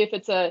 particularly if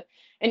it's an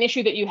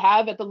issue that you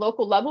have at the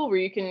local level where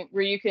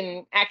you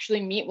can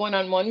actually meet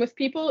one-on-one with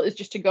people, is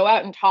just to go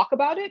out and talk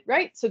about it,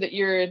 right? So that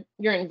you're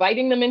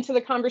inviting them into the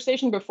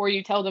conversation before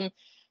you tell them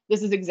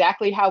this is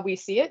exactly how we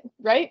see it,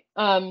 right?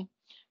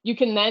 You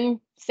can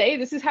then say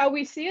this is how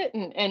we see it,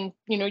 and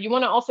you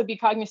want to also be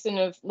cognizant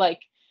of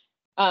like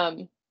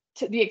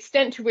to the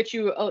extent to which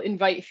you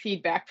invite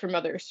feedback from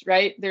others,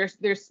 right?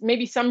 There's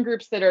maybe some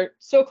groups that are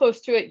so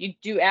close to it, you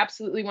do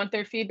absolutely want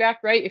their feedback,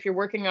 right? If you're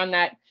working on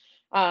that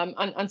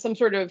on some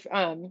sort of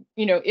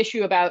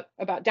issue about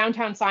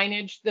downtown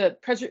signage,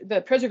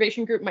 the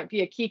preservation group might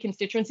be a key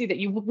constituency that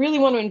you really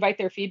want to invite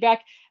their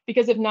feedback,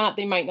 because if not,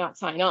 they might not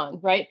sign on,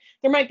 right?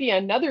 There might be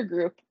another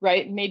group,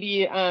 right?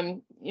 Maybe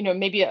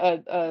maybe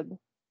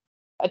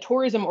a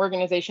tourism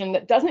organization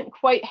that doesn't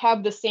quite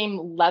have the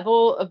same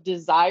level of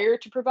desire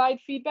to provide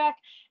feedback,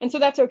 and so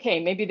that's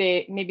okay. Maybe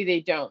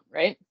they don't,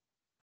 right?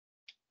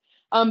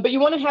 But you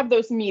want to have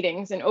those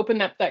meetings and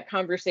open up that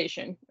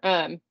conversation.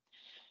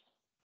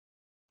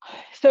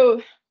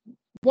 So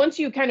once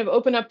you kind of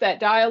open up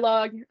that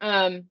dialogue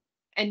and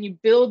you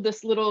build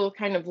this little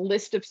kind of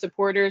list of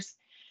supporters,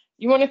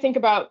 you want to think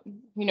about,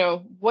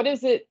 what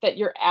is it that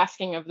you're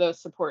asking of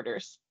those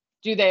supporters?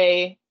 Do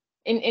they,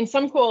 in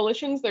some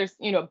coalitions, there's,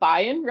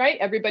 buy-in, right?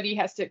 Everybody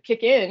has to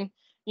kick in,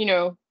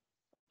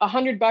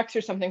 $100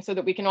 or something so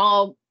that we can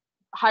all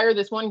hire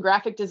this one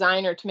graphic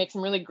designer to make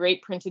some really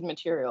great printed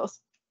materials.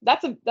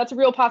 That's a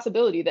real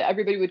possibility that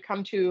everybody would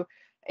come to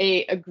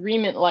a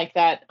agreement like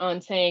that on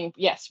saying,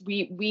 yes,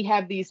 we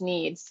have these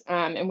needs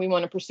and we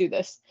want to pursue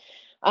this.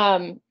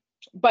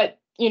 But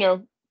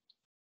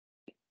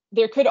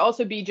there could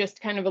also be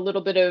just kind of a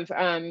little bit of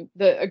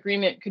the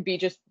agreement could be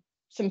just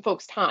some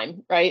folks'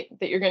 time, right?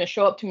 That you're going to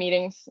show up to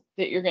meetings,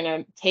 that you're going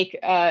to take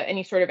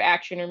any sort of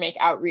action or make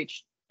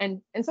outreach.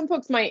 And some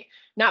folks might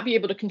not be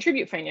able to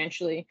contribute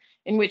financially,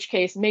 in which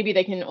case maybe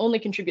they can only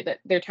contribute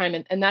their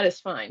time, and that is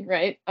fine,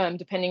 right?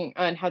 Depending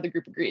on how the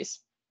group agrees.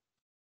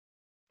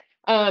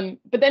 But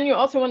then you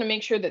also want to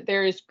make sure that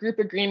there is group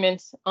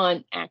agreements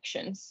on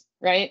actions,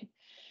 right?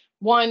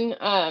 One,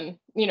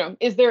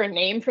 is there a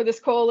name for this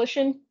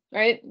coalition,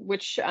 right?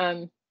 Which,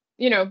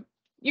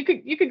 you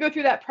could go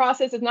through that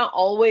process. It's not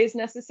always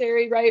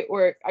necessary, right?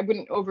 Or I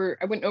wouldn't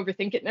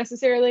overthink it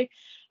necessarily,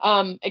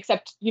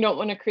 except you don't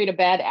want to create a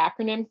bad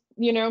acronym,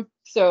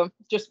 so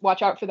just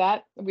watch out for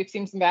that. We've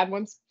seen some bad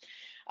ones.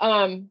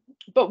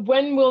 But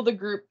when will the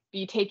group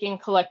be taking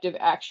collective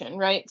action,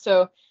 right?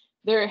 So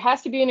there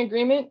has to be an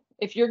agreement.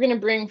 If you're going to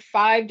bring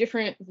 5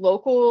 different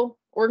local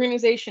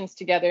organizations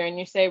together and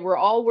you say we're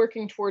all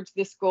working towards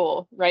this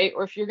goal, right?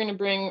 Or if you're going to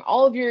bring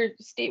all of your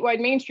statewide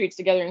main streets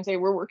together and say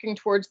we're working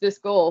towards this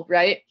goal,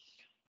 right?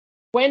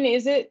 When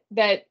is it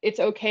that it's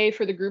okay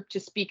for the group to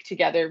speak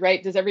together,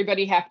 right? Does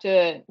everybody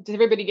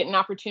get an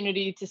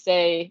opportunity to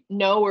say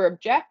no or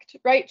object,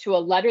 right, to a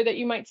letter that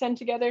you might send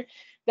together?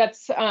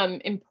 That's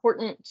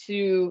important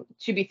to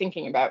be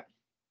thinking about.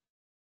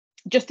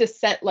 Just to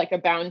set like a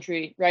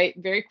boundary, right?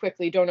 Very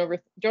quickly, don't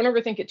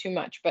overthink it too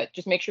much, but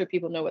just make sure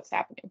people know what's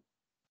happening.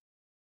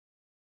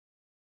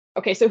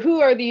 Okay, so who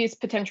are these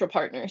potential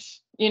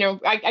partners?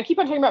 I keep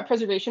on talking about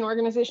preservation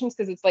organizations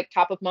because it's like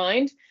top of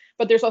mind,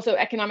 but there's also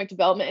economic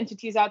development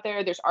entities out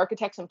there. There's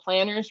architects and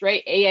planners,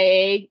 right?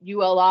 AAA,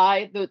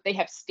 ULI, they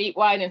have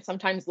statewide and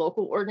sometimes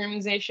local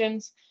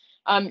organizations.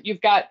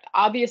 You've got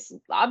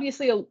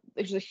obviously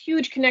there's a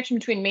huge connection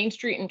between Main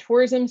Street and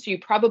tourism. So you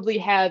probably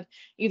have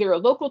either a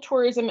local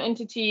tourism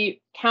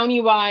entity,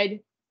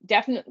 countywide,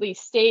 definitely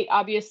state,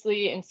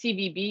 obviously, and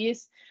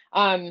CVBs.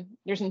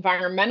 There's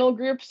environmental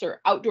groups or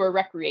outdoor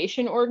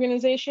recreation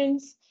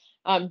organizations,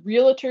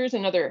 realtors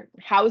and other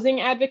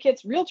housing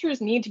advocates.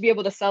 Realtors need to be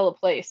able to sell a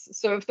place.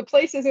 So if the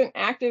place isn't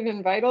active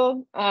and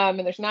vital, and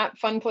there's not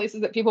fun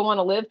places that people want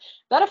to live,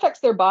 that affects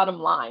their bottom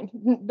line.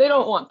 They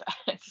don't want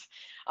that.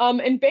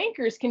 And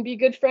bankers can be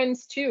good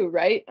friends too,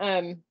 right?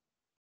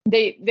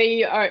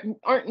 They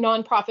aren't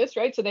nonprofits,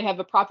 right? So they have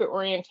a profit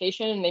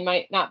orientation and they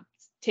might not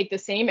take the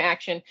same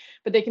action,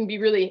 but they can be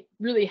really,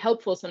 really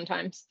helpful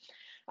sometimes.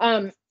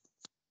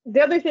 The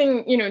other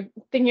thing,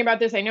 thinking about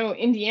this, I know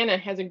Indiana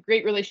has a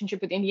great relationship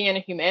with Indiana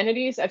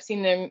Humanities. I've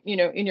seen them,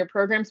 in your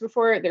programs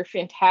before. They're a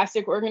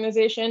fantastic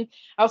organization.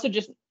 I also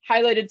just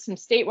highlighted some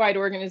statewide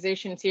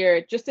organizations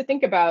here just to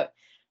think about.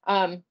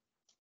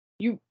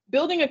 You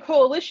building a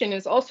coalition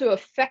is also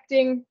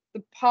affecting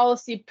the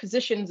policy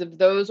positions of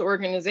those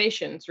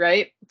organizations,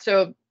 right?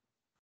 So,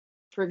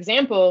 for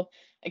example,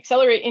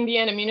 Accelerate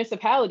Indiana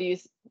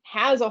Municipalities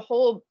has a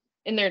whole,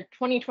 in their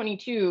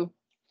 2022,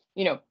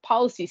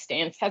 policy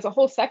stance, has a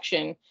whole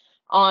section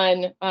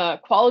on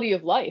quality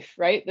of life,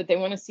 right? That they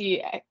want to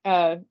see,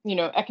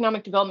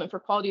 economic development for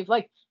quality of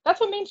life. That's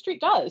what Main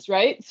Street does,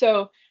 right?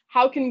 So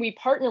how can we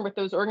partner with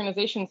those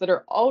organizations that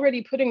are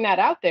already putting that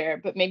out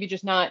there, but maybe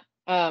just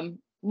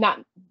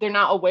they're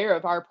not aware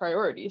of our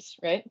priorities,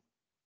 right?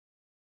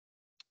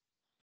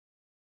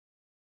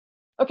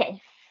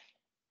 Okay.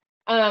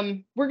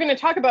 We're going to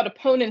talk about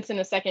opponents in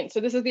a second. So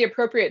this is the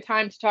appropriate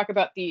time to talk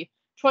about the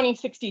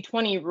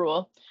 20-60-20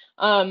 rule.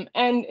 And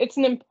it's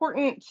an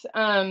important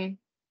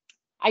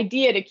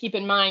idea to keep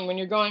in mind when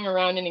you're going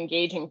around and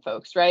engaging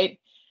folks, right?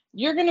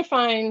 You're going to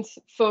find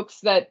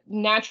folks that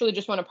naturally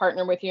just want to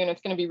partner with you and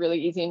it's going to be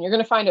really easy. And you're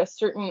going to find a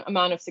certain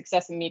amount of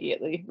success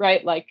immediately,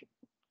 right? Like,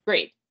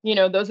 great.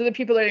 Those are the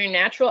people that are your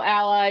natural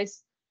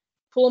allies.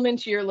 Pull them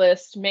into your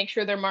list, make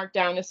sure they're marked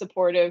down as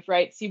supportive,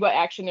 right? See what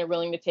action they're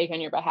willing to take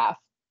on your behalf.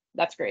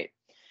 That's great.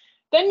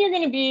 then you're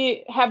going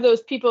to have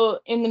those people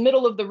in the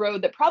middle of the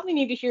road that probably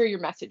need to hear your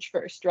message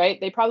first, right?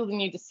 They probably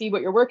need to see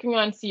what you're working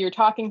on, see your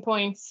talking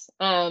points,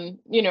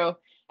 you know,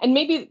 and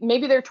maybe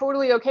they're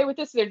totally okay with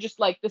this. They're just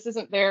like, this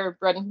isn't their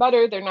bread and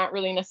butter. They're not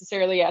really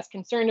necessarily as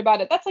concerned about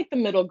it. That's like the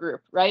middle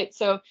group, right?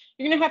 So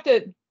you're going to have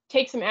to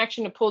take some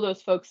action to pull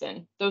those folks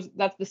in.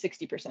 That's the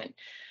 60%.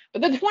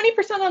 But the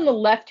 20% on the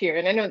left here,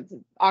 and I know it's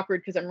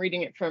awkward because I'm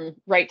reading it from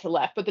right to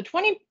left, but the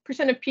 20%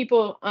 of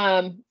people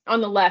on the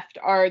left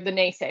are the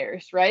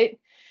naysayers, right?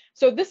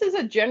 So this is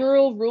a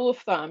general rule of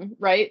thumb,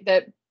 right?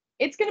 That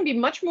it's going to be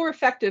much more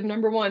effective,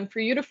 number one, for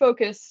you to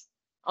focus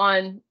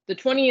on the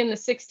 20 and the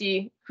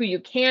 60 who you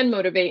can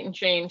motivate and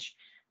change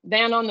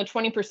than on the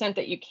 20%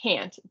 that you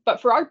can't.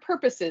 But for our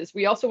purposes,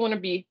 we also want to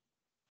be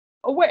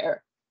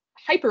aware,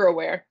 hyper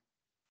aware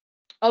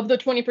of the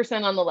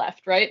 20% on the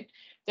left, right?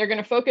 They're going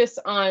to focus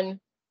on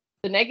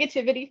the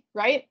negativity,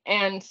 right?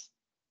 And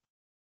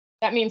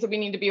that means that we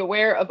need to be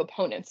aware of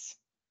opponents,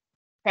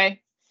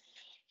 okay?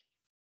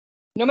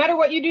 No matter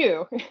what you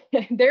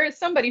do, there is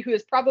somebody who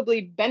is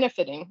probably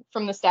benefiting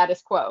from the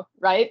status quo,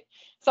 right?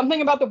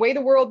 Something about the way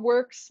the world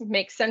works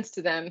makes sense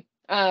to them.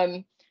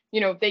 You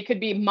know, they could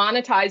be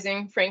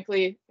monetizing,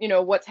 frankly, you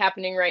know, what's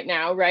happening right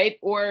now, right?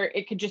 Or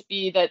it could just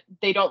be that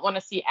they don't want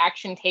to see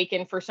action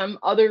taken for some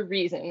other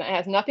reason that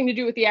has nothing to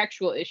do with the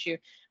actual issue,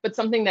 but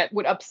something that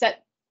would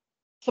upset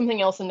something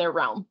else in their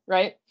realm,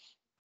 right?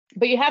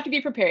 But you have to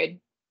be prepared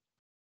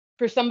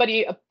for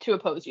somebody to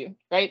oppose you,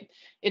 right?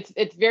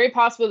 It's very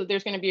possible that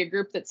there's going to be a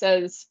group that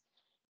says,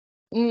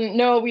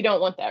 no, we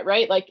don't want that,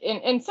 right? Like,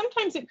 and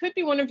sometimes it could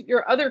be one of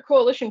your other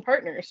coalition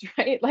partners,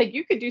 right? Like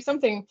you could do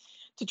something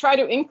to try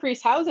to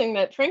increase housing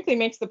that frankly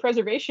makes the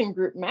preservation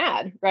group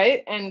mad,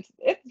 right? And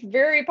it's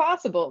very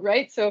possible,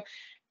 right? So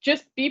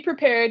just be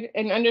prepared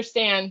and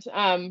understand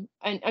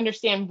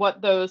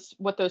what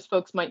those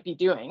folks might be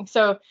doing.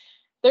 So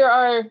there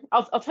are,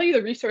 I'll tell you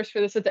the resource for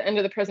this at the end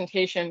of the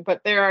presentation,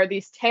 but there are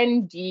these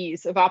 10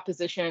 Ds of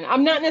opposition.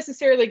 I'm not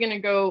necessarily going to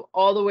go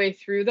all the way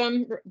through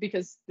them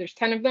because there's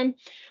 10 of them,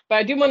 but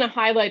I do want to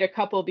highlight a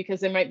couple because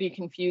they might be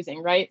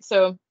confusing, right?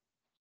 So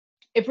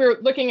if we're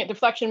looking at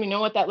deflection, we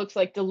know what that looks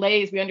like.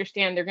 Delays, we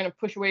understand they're going to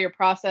push away your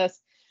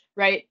process,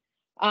 right?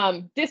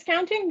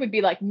 Discounting would be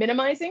like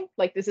minimizing,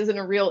 like this isn't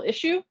a real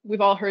issue.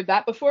 We've all heard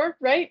that before,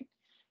 right?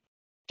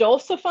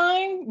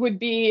 Dulcifying would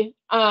be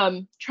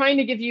trying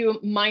to give you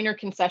minor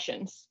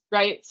concessions,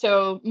 right?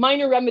 So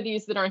minor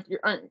remedies that aren't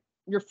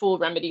your full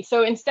remedy.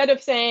 So instead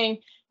of saying,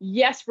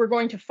 yes, we're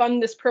going to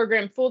fund this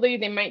program fully,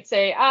 they might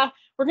say,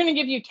 we're going to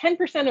give you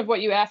 10% of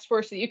what you asked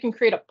for so that you can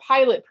create a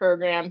pilot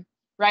program,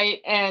 right?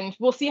 And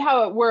we'll see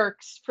how it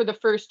works for the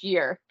first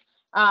year.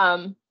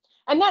 And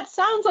that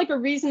sounds like a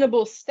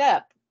reasonable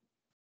step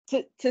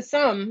to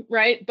some,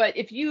 right? But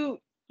if you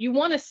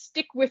want to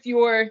stick with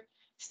your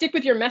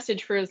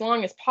message for as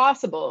long as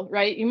possible,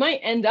 right? You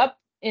might end up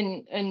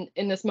in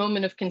this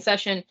moment of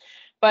concession,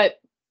 but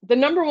the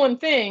number one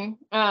thing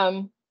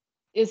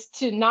is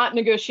to not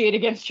negotiate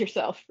against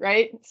yourself,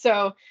 right?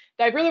 So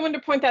I really wanted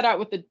to point that out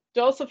with the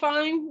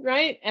dulcifying,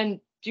 right? And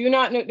do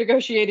not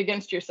negotiate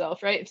against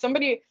yourself, right? If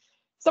somebody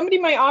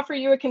might offer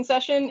you a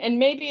concession and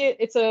maybe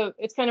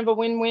it's kind of a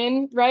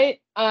win-win,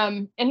 right?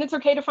 And it's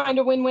okay to find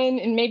a win-win,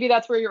 and maybe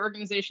that's where your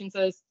organization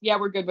says, yeah,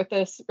 we're good with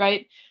this,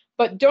 right?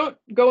 But don't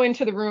go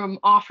into the room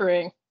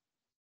offering,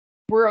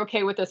 we're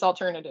okay with this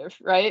alternative,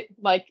 right?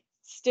 Like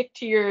stick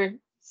to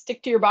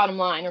your bottom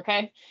line,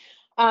 okay?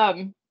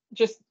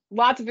 Just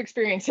lots of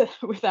experience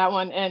with that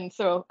one, and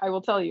so I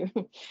will tell you.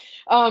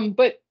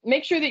 But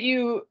make sure that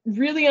you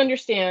really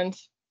understand.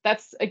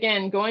 That's,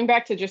 again, going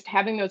back to just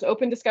having those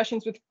open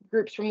discussions with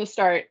groups from the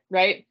start,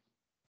 right?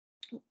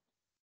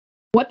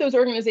 What those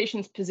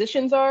organizations'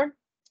 positions are,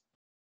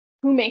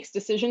 who makes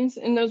decisions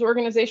in those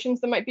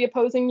organizations that might be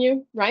opposing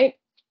you, right?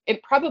 They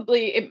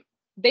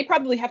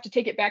probably have to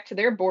take it back to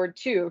their board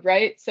too,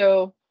 right?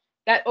 So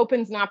that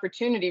opens an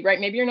opportunity, right?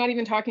 Maybe you're not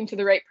even talking to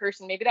the right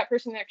person. Maybe that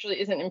person actually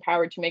isn't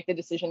empowered to make the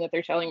decision that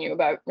they're telling you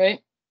about, right?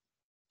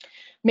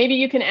 Maybe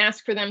you can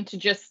ask for them to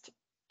just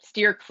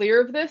steer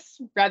clear of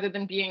this rather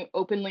than being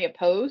openly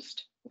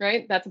opposed,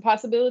 right? That's a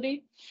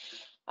possibility.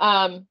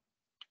 And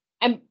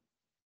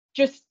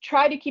just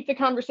try to keep the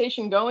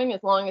conversation going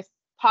as long as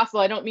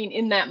possible. I don't mean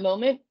in that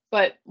moment,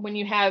 but when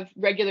you have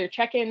regular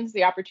check-ins,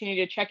 the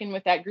opportunity to check in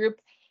with that group,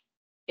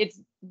 it's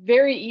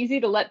very easy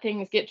to let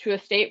things get to a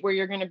state where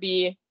you're going to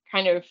be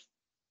kind of,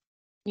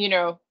 you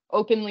know,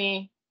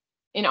 openly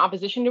in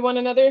opposition to one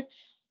another.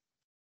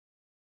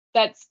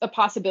 That's a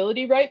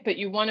possibility, right? But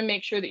you want to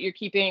make sure that you're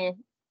keeping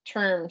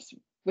terms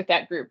with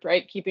that group,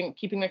 right? Keeping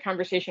the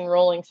conversation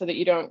rolling so that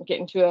you don't get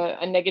into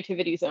a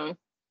negativity zone.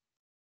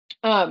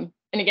 And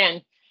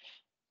again,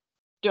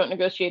 don't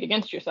negotiate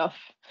against yourself.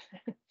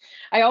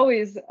 I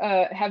always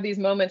have these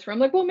moments where I'm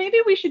like, well, maybe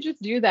we should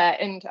just do that.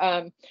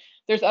 And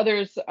there's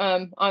others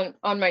on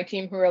my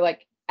team who are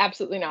like,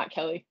 absolutely not,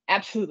 Kelly,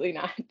 absolutely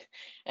not.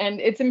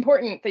 And it's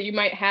important that you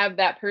might have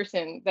that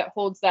person that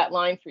holds that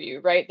line for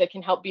you, right? That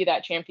can help be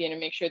that champion and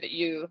make sure that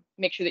you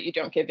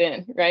don't give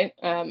in, right?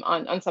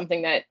 On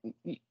something that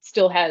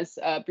still has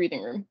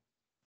breathing room.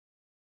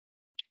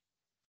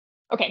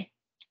 Okay,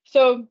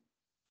 so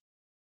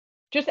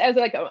just as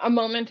like a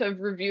moment of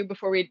review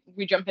before we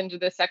jump into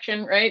this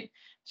section, right?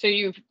 So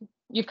you've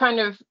kind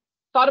of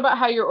thought about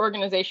how your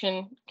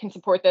organization can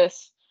support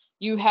this.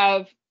 You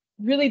have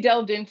really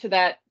delved into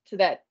that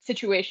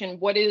situation.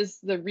 What is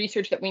the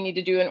research that we need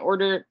to do in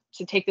order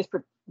to take this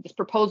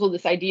proposal,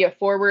 this idea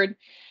forward?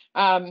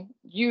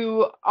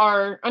 You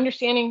are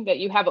understanding that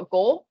you have a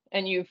goal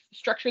and you've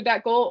structured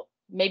that goal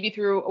maybe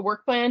through a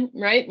work plan,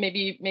 right?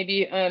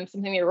 Maybe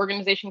something your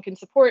organization can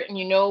support, and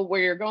you know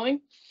where you're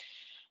going.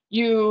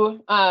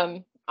 You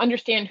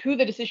understand who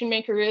the decision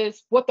maker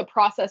is, what the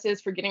process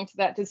is for getting to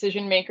that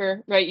decision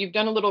maker, right? You've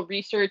done a little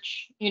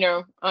research,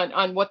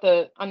 on what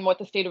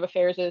the state of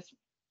affairs is.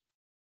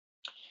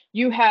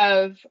 You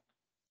have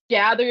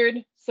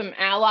gathered some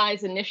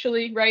allies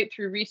initially, right,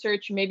 through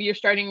research. Maybe you're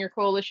starting your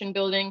coalition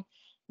building.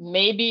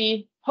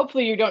 Maybe,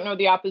 hopefully, you don't know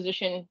the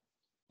opposition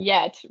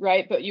yet,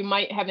 right? But you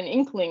might have an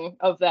inkling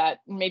of that,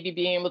 maybe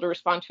being able to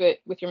respond to it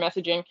with your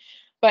messaging.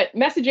 But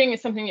messaging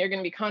is something you're going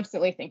to be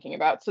constantly thinking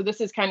about. So this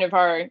is kind of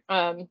our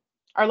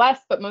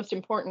last but most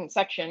important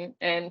section.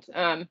 And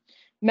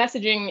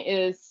messaging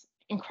is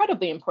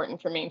incredibly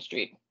important for Main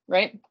Street,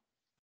 right?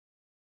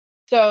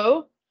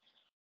 So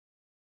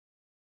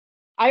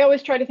I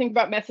always try to think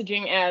about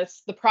messaging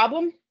as the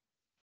problem,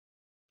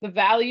 the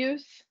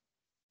values,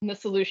 and the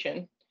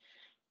solution.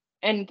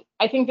 And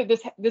I think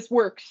that this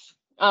works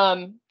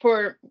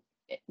for,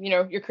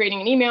 you're creating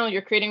an email,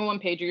 you're creating a one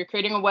pager, you're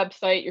creating a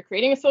website, you're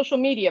creating a social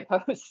media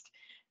post.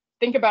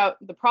 Think about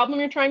the problem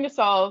you're trying to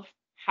solve,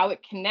 how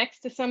it connects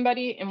to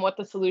somebody, and what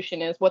the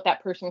solution is, what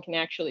that person can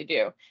actually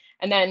do.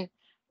 And then,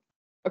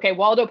 okay,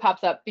 Waldo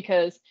pops up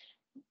because,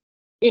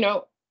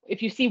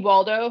 if you see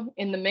Waldo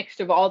in the mix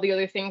of all the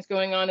other things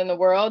going on in the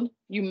world,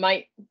 you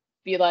might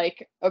be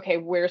like, okay,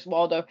 where's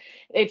Waldo?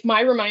 It's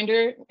my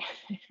reminder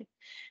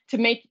to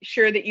make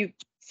sure that you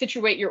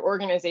situate your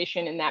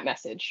organization in that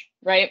message,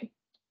 right?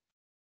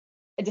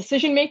 A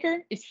decision maker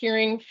is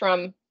hearing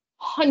from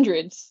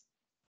hundreds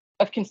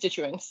of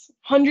constituents,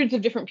 hundreds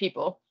of different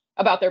people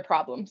about their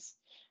problems.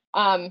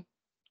 At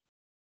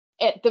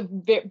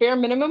the bare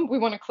minimum, we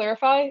want to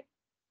clarify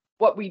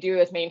what we do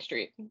as Main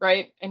Street,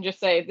 right? And just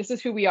say, this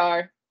is who we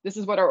are. This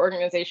is what our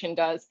organization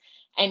does.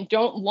 And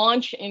don't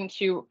launch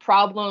into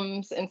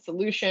problems and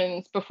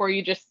solutions before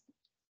you just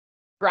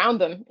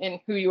ground them in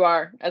who you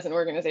are as an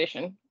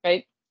organization,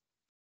 right?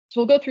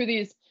 So we'll go through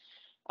these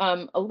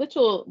a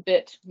little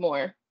bit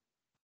more.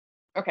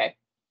 Okay.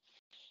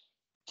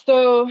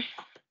 So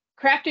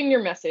crafting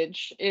your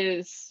message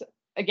is,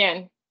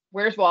 again,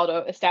 where's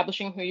Waldo?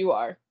 Establishing who you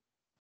are.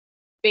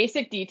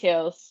 Basic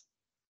details,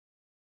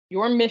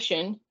 your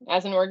mission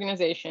as an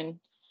organization,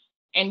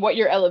 and what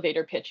your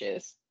elevator pitch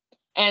is.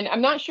 And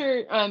I'm not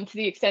sure to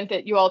the extent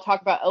that you all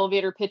talk about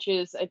elevator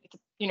pitches,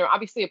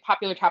 obviously a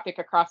popular topic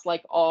across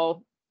like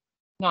all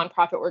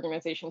nonprofit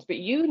organizations, but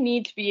you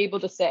need to be able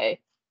to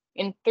say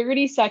in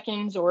 30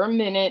 seconds or a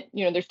minute,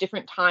 there's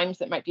different times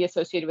that might be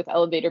associated with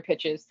elevator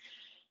pitches.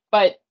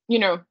 But,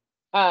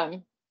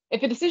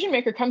 if a decision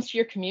maker comes to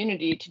your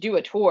community to do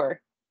a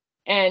tour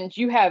and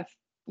you have,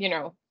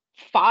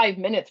 5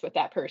 minutes with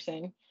that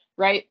person,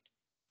 right?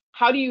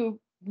 How do you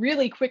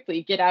really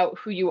quickly get out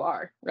who you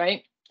are,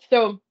 right?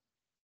 So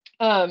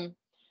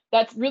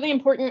that's really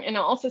important. And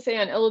I'll also say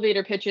on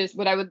elevator pitches,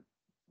 what I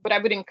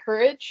would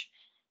encourage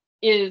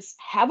is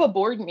have a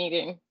board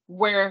meeting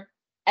where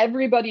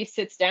everybody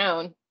sits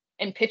down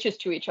and pitches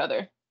to each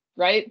other,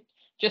 right?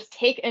 Just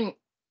take a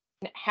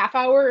half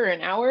hour or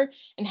an hour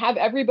and have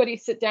everybody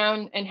sit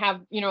down and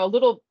have, a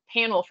little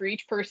panel for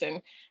each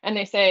person. And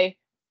they say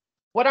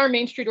what our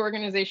Main Street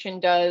organization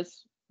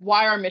does,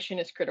 why our mission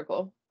is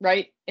critical,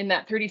 right? In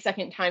that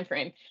 30-second time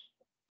frame.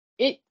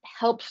 It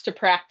helps to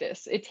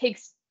practice. It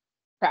takes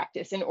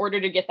practice in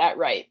order to get that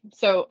right.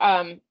 So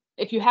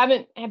if you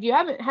haven't had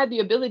the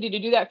ability to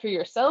do that for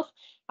yourself,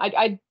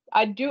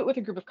 I'd do it with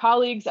a group of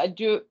colleagues. I'd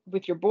do it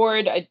with your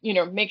board. I'd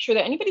make sure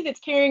that anybody that's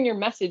carrying your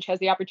message has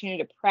the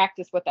opportunity to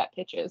practice what that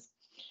pitch is.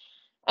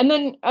 And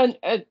then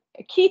a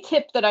key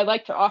tip that I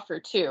like to offer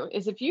too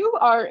is if you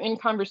are in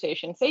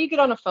conversation, say you get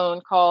on a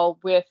phone call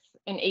with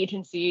an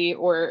agency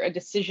or a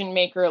decision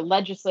maker, a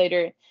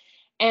legislator,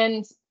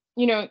 and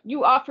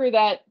you offer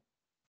that,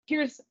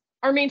 here's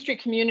our Main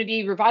Street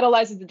community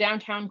revitalizes the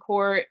downtown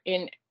core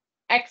in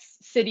X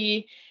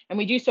city, and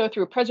we do so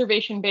through a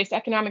preservation-based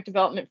economic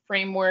development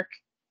framework.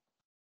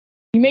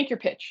 You make your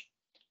pitch.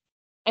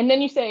 And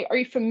then you say, are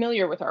you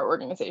familiar with our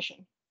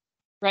organization?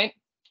 Right?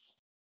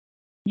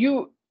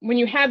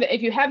 If you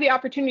have the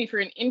opportunity for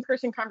an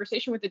in-person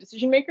conversation with the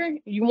decision maker,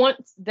 you want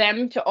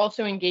them to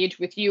also engage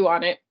with you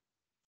on it.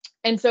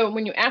 And so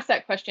when you ask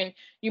that question,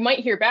 you might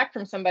hear back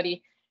from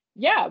somebody,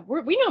 yeah,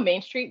 we know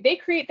Main Street. They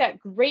create that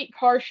great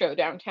car show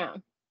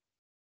downtown.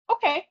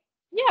 Okay,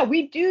 yeah,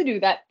 we do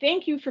that.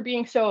 Thank you for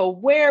being so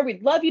aware.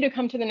 We'd love you to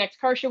come to the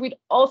next car show. We'd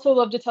also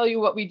love to tell you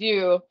what we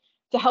do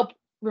to help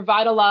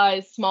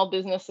revitalize small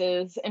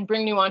businesses and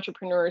bring new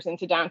entrepreneurs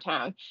into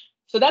downtown.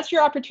 So that's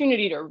your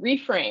opportunity to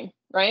reframe,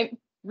 right?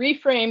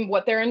 Reframe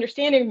what their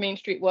understanding of Main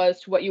Street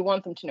was to what you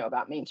want them to know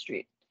about Main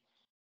Street.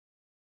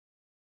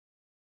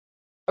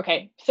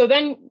 Okay, so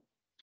then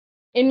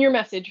in your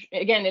message,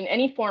 again, in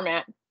any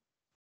format,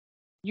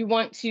 you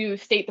want to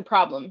state the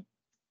problem.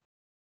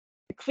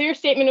 A clear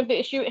statement of the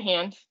issue at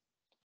hand.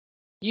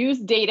 Use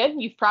data.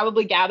 You've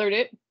probably gathered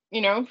it,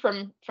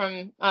 from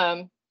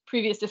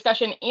previous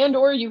discussion, and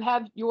or you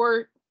have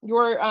your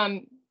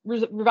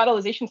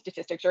revitalization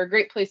statistics are a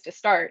great place to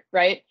start,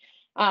 right?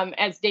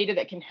 As data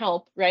that can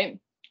help, right?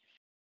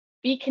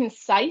 Be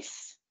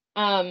concise.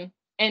 And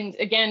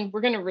again,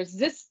 we're going to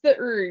resist the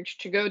urge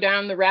to go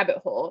down the rabbit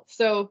hole.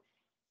 So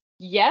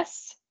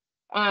yes,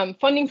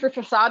 funding for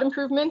facade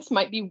improvements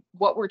might be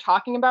what we're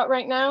talking about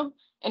right now.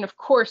 And of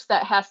course,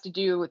 that has to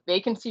do with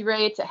vacancy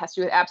rates. It has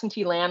to do with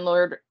absentee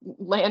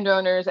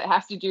landowners. It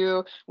has to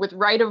do with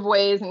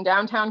right-of-ways and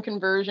downtown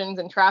conversions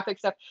and traffic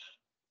stuff.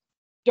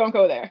 Don't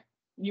go there.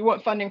 You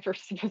want funding for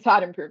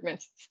facade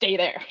improvements, stay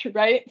there,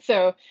 right?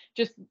 So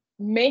just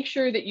make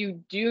sure that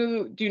you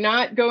do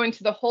not go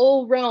into the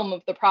whole realm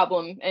of the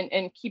problem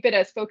and keep it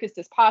as focused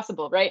as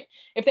possible, right?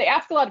 If they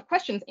ask a lot of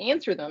questions,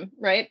 answer them,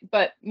 right?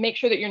 But make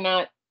sure that you're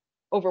not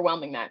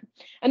overwhelming that.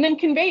 And then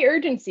convey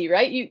urgency,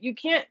 right? You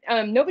can't,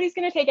 nobody's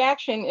going to take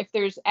action if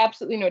there's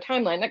absolutely no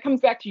timeline. That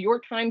comes back to your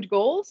timed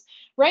goals,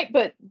 right?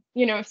 But,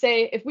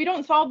 say if we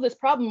don't solve this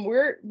problem,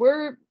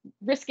 we're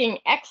risking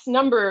X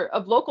number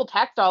of local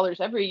tax dollars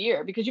every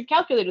year because you've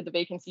calculated the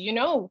vacancy,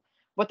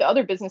 what the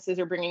other businesses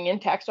are bringing in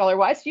tax dollar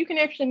wise, so you can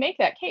actually make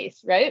that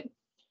case, right?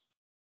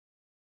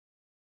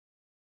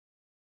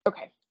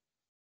 Okay.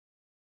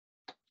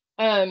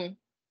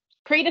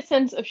 Create a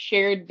sense of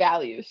shared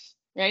values,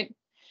 right?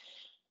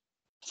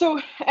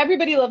 So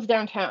everybody loves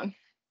downtown.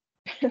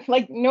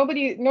 Like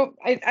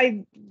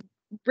I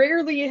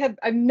rarely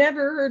I've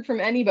never heard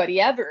from anybody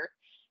ever.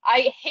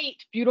 I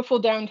hate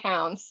beautiful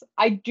downtowns.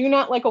 I do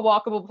not like a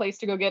walkable place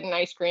to go get an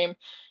ice cream.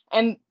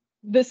 And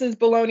this is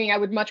baloney. I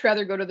would much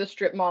rather go to the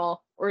strip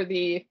mall or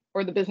the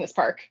business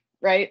park,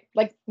 right?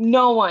 Like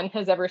no one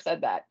has ever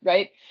said that,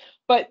 right?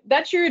 But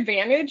that's your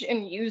advantage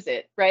and use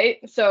it, right?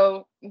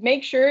 So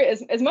make sure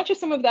as much as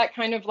some of that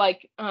kind of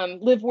like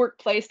live, work,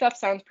 play stuff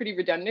sounds pretty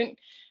redundant,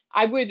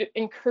 I would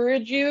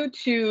encourage you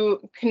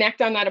to connect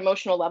on that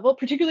emotional level,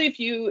 particularly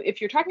if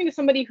you're talking to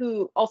somebody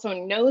who also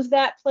knows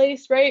that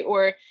place, right?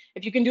 Or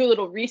if you can do a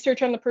little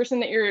research on the person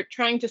that you're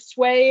trying to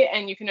sway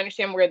and you can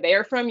understand where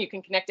they're from, you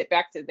can connect it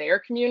back to their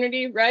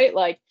community, right?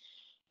 Like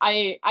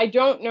I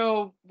don't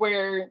know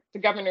where the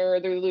governor or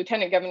the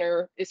lieutenant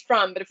governor is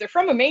from, but if they're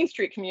from a Main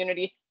Street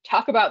community,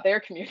 talk about their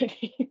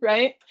community,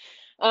 right?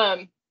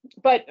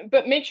 But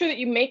make sure that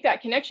you make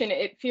that connection.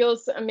 It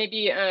feels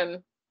maybe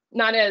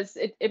not as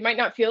it might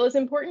not feel as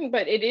important,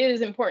 but it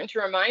is important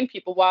to remind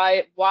people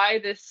why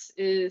this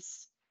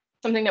is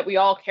something that we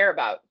all care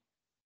about.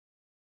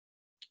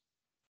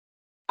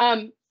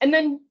 And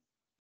then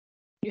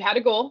you had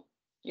a goal.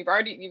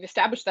 You've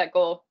established that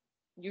goal.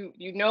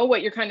 You know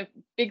what your kind of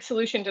big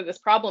solution to this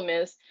problem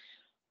is.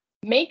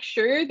 Make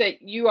sure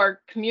that you are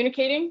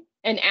communicating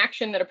an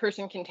action that a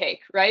person can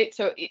take, right?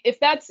 So if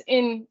that's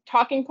in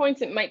talking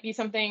points, it might be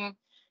something,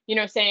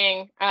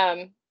 saying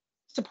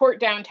support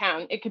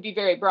downtown. It could be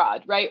very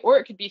broad, right? Or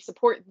it could be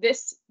support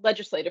this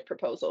legislative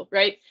proposal,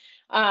 right?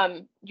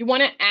 You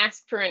want to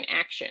ask for an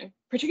action,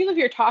 particularly if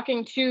you're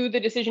talking to the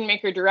decision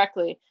maker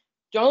directly.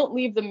 Don't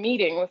leave the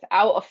meeting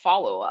without a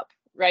follow-up,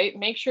 right?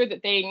 Make sure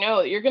that they know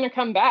that you're going to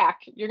come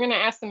back. You're going to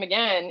ask them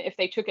again if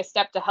they took a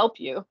step to help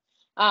you.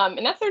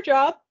 And that's their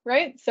job,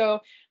 right? So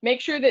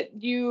make sure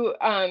that you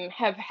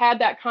have had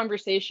that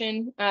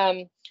conversation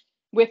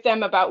with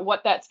them about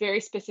what that very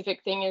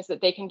specific thing is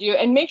that they can do,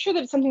 and make sure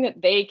that it's something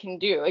that they can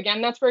do.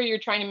 Again, that's where you're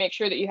trying to make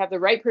sure that you have the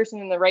right person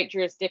in the right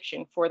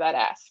jurisdiction for that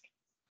ask.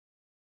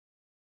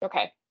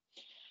 Okay,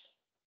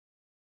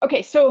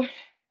 so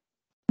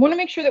want to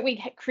make sure that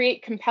we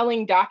create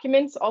compelling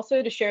documents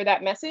also to share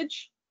that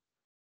message.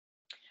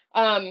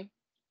 I'm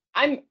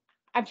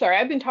sorry,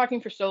 I've been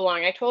talking for so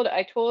long. I told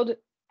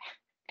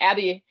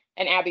Abby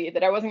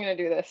that I wasn't going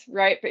to do this,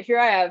 right? But here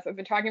I have. I've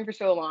been talking for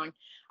so long.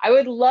 I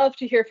would love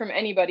to hear from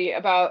anybody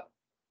about,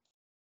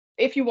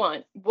 if you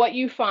want, what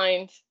you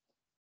find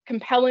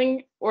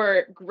compelling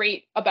or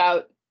great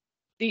about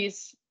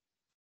these.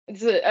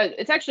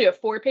 It's actually a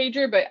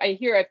 4-pager, but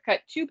I've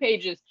cut 2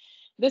 pages.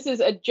 This is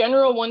a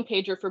general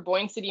 1-pager for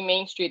Boyne City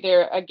Main Street.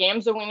 They're a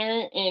GAMSA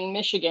winner in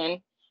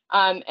Michigan.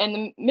 And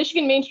the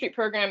Michigan Main Street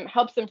program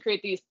helps them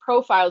create these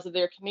profiles of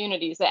their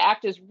communities that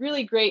act as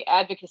really great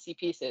advocacy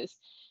pieces.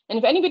 And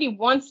if anybody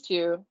wants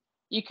to,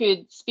 you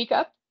could speak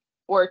up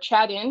or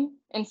chat in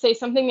and say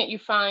something that you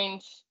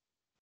find,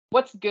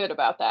 what's good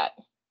about that.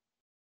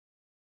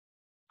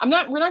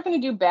 We're not going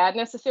to do bad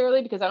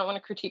necessarily because I don't want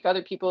to critique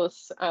other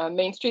people's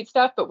Main Street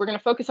stuff, but we're going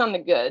to focus on the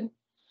good.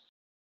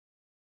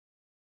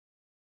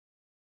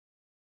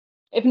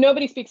 If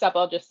nobody speaks up,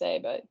 I'll just say,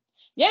 but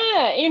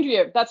yeah,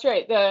 Andrea, that's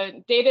right.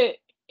 The data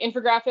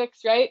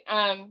infographics, right?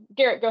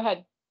 Garrett, go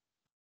ahead.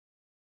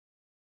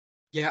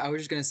 Yeah, I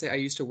was just going to say I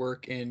used to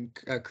work in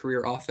a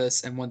career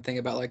office, and one thing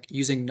about like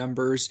using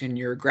numbers in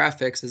your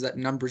graphics is that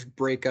numbers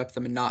break up the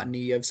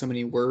monotony of so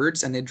many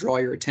words, and they draw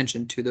your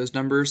attention to those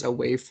numbers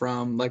away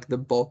from like the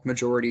bulk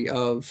majority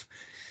of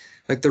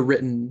like the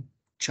written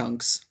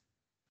chunks.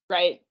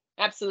 Right.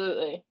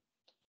 Absolutely.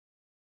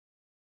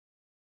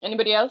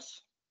 Anybody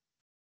else?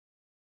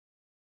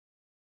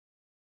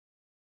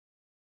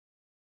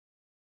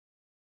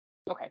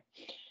 Okay.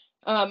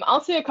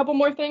 I'll say a couple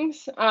more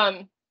things.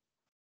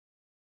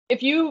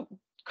 If you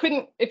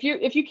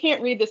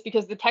can't read this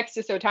because the text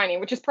is so tiny,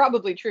 which is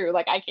probably true,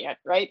 like I can't,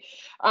 right?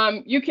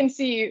 You can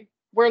see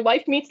where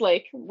life meets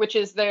lake, which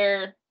is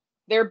their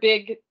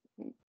big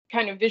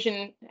kind of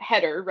vision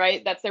header,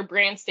 right? That's their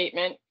brand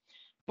statement.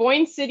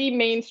 Boyne City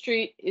Main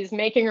Street is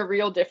making a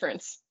real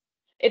difference.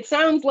 It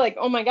sounds like,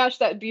 oh my gosh,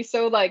 that would be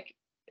so like,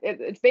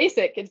 it's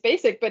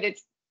basic, but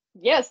it's,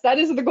 yes, that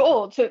is the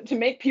goal, to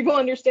make people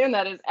understand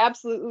that is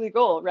absolutely the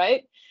goal,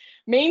 right?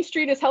 Main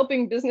Street is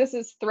helping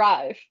businesses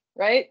thrive,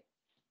 right?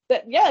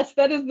 That, yes,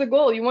 that is the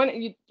goal. You want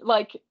you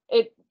like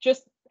it,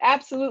 just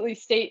absolutely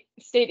state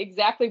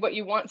exactly what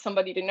you want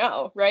somebody to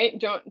know, right?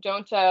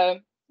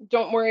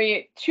 Don't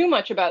worry too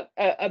much about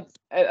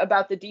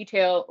the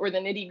detail or the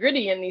nitty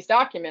gritty in these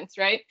documents,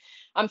 right?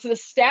 So the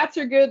stats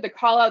are good, the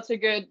call outs are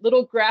good,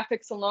 little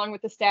graphics along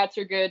with the stats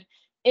are good,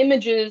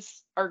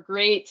 images are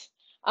great.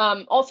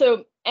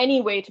 Also,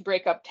 any way to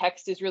break up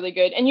text is really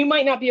good. And you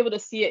might not be able to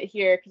see it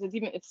here because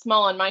it's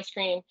small on my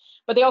screen,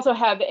 but they also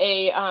have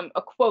a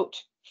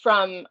quote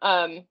from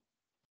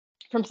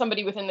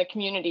somebody within the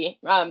community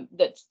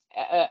that's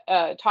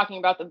talking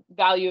about the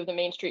value of the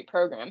Main Street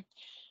program.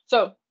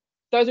 So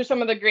those are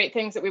some of the great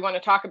things that we want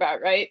to talk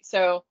about, right?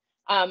 So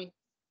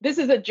this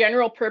is a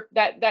general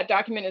that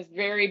document is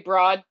very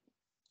broad,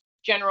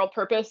 general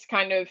purpose,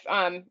 kind of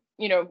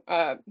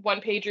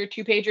one pager,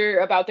 two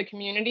pager about the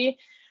community.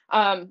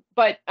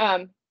 But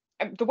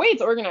the way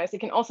it's organized, it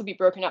can also be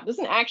broken up. This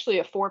isn't actually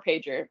a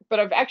 4-pager,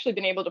 but I've actually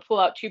been able to pull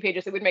out 2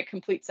 pages that would make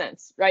complete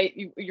sense, right?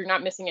 You're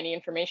not missing any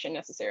information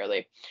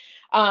necessarily.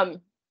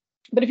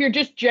 But if you're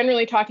just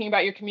generally talking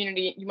about your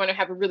community, you want to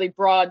have a really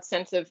broad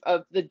sense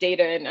of the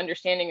data and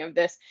understanding of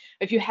this.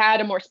 If you had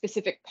a more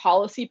specific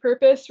policy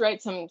purpose,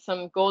 right, some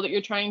goal that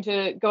you're trying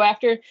to go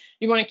after,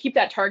 you want to keep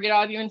that target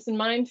audience in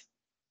mind.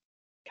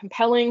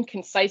 Compelling,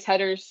 concise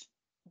headers,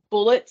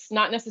 bullets,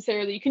 not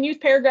necessarily, you can use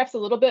paragraphs a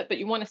little bit, but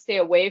you want to stay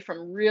away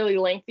from really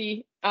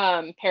lengthy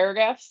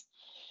paragraphs.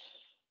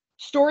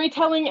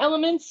 Storytelling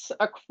elements,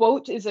 a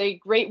quote is a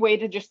great way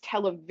to just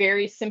tell a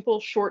very simple,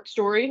 short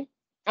story.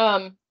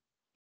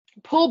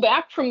 Pull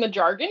back from the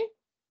jargon.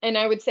 And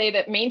I would say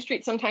that Main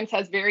Street sometimes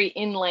has very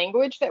in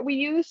language that we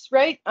use,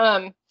 right?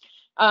 And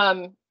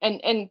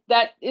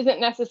that isn't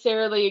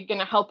necessarily going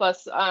to help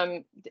us.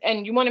 And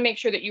you want to make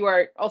sure that you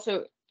are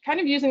also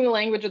kind of using the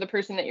language of the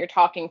person that you're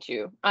talking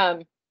to.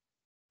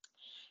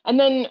 And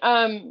then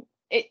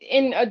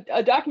in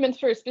a document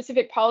for a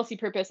specific policy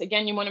purpose,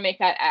 again, you want to make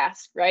that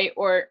ask, right?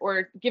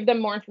 Or give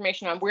them more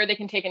information on where they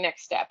can take a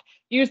next step.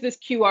 Use this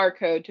QR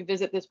code to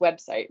visit this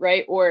website,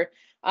 right? Or,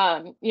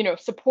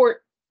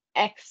 support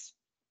X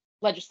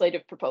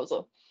legislative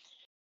proposal.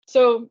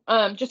 So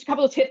just a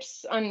couple of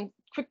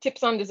quick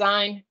tips on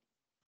design.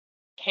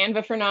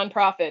 Canva for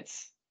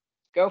nonprofits,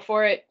 go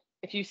for it.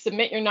 If you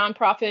submit your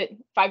nonprofit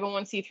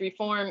 501c3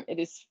 form, it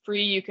is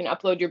free. You can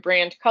upload your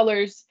brand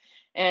colors,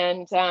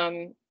 and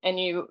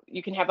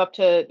you can have up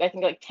to, I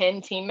think, like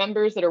 10 team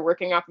members that are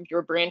working off of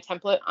your brand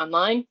template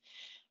online.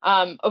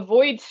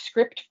 Avoid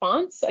script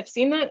fonts. I've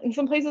seen that in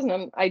some places,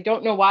 and I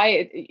don't know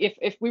why.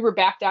 If we were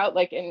backed out,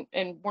 like and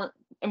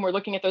we're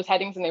looking at those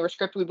headings and they were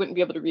script, we wouldn't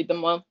be able to read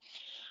them well.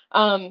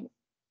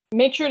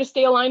 Make sure to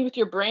stay aligned with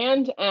your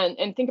brand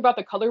and think about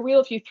the color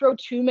wheel. If you throw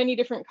too many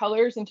different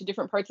colors into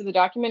different parts of the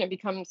document, it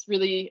becomes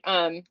really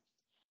a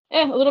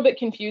little bit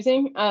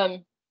confusing.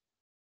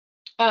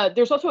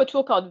 There's also a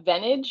tool called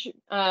Venage,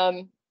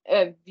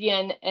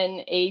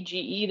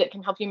 VNNAGE, that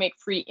can help you make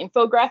free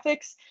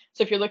infographics.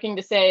 So if you're looking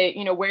to say,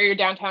 where your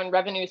downtown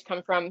revenues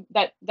come from,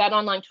 that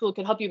online tool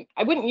could help you.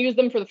 I wouldn't use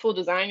them for the full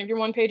design of your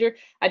one pager.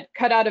 I'd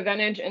cut out a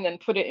Venage and then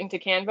put it into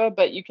Canva,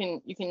 but you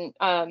can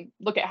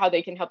look at how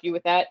they can help you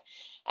with that.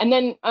 And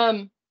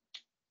then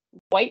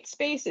white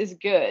space is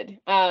good.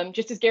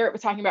 Just as Garrett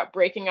was talking about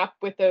breaking up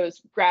with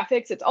those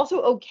graphics, it's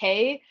also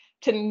okay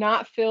to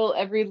not fill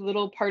every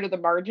little part of the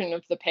margin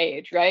of the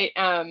page, right?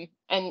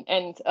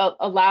 And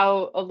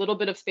allow a little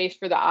bit of space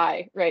for the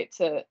eye, right,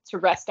 to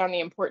rest on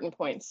the important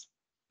points.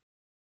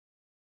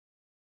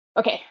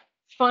 Okay,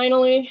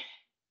 finally,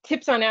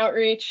 tips on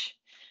outreach.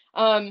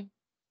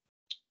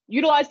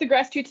 Utilize the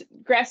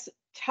grass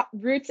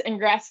roots and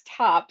grass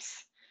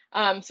tops.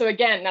 So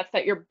again,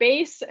 that's your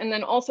base, and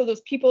then also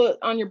those people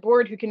on your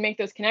board who can make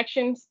those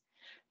connections.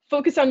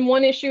 Focus on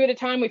one issue at a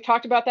time. We've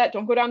talked about that.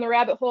 Don't go down the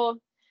rabbit hole.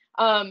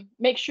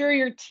 Make sure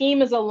your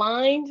team is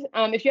aligned.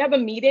 If you have a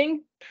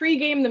meeting,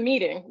 pre-game the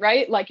meeting,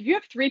 right? Like if you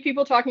have 3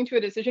 people talking to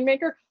a decision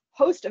maker,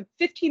 host a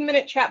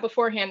 15-minute chat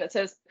beforehand that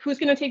says, who's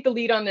going to take the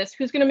lead on this?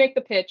 Who's going to make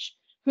the pitch?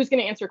 Who's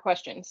going to answer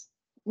questions?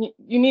 You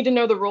need to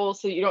know the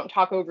roles so you don't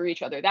talk over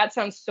each other. That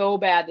sounds so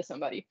bad to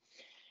somebody.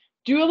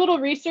 Do a little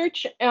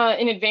research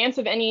in advance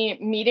of any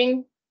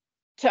meeting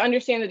to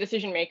understand the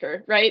decision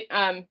maker, right?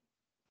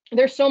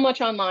 there's so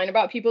much online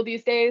about people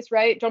these days,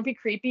 right? Don't be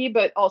creepy,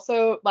 but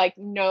also like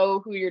know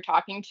who you're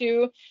talking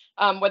to,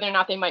 whether or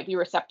not they might be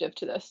receptive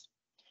to this.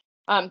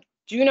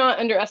 Do not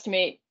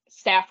underestimate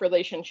staff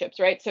relationships,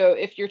 right? So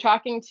if you're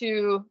talking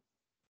to,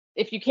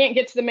 if you can't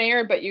get to the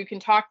mayor, but you can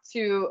talk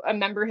to a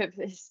member of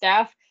his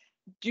staff,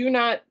 do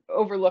not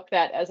overlook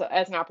that as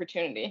an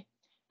opportunity.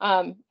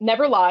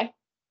 Never lie.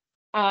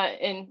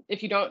 And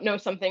if you don't know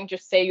something,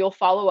 just say you'll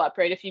follow up,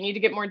 right? If you need to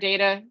get more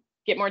data,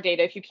 get more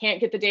data. If you can't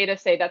get the data,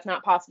 say that's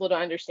not possible to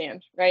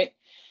understand, right?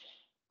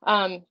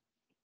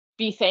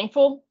 Be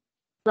thankful,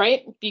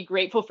 right? Be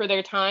grateful for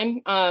their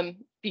time.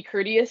 Be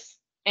courteous,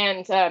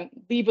 and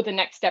leave with a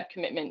next step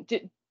commitment.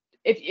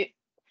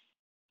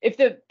 If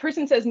the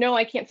person says, no,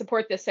 I can't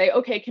support this, say,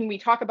 okay, can we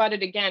talk about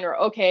it again? Or,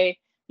 okay,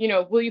 you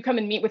know, will you come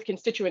and meet with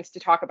constituents to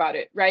talk about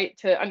it, right?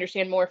 To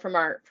understand more from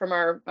our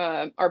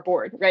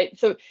board, right?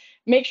 So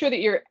make sure that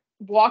you're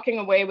walking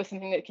away with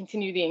something that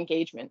continue the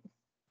engagement.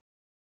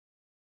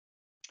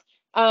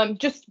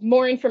 Just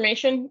more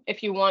information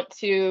if you want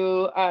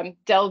to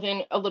delve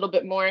in a little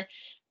bit more.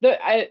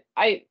 I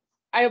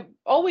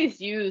always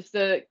use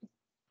the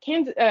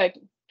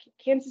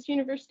Kansas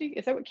University.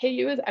 Is that what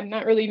KU is? I'm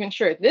not really even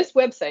sure. This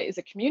website is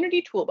a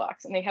community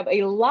toolbox, and they have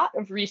a lot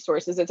of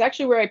resources. It's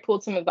actually where I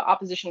pulled some of the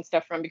opposition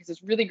stuff from, because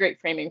it's really great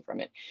framing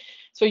from it.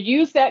 So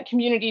use that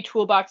community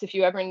toolbox if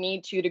you ever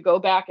need to go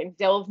back and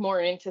delve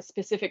more into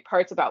specific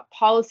parts about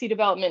policy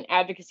development,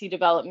 advocacy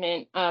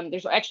development.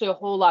 There's actually a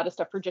whole lot of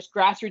stuff for just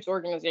grassroots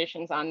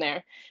organizations on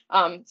there.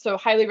 So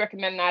highly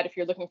recommend that if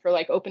you're looking for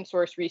like open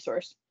source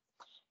resource.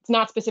 It's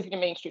not specific to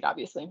Main Street,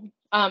 obviously.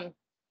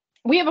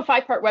 We have a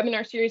 5-part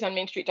webinar series on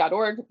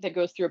mainstreet.org that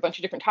goes through a bunch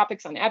of different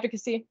topics on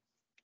advocacy.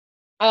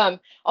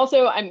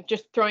 Also, I'm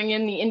just throwing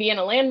in the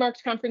Indiana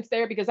Landmarks Conference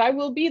there, because I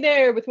will be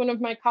there with one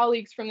of my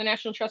colleagues from the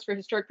National Trust for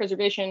Historic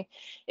Preservation.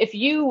 If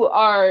you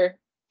are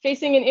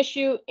facing an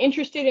issue,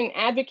 interested in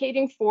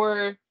advocating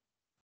for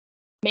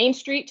Main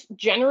Street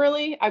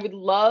generally, I would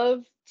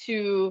love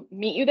to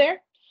meet you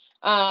there.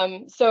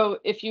 So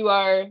if you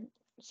are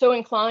so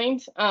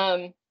inclined,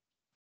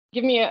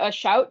 give me a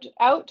shout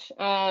out.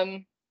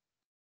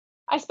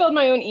 I spelled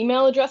my own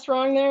email address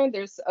wrong there.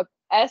 There's a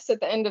S at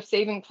the end of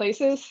Saving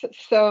Places.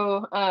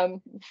 So I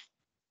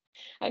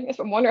guess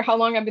I wonder how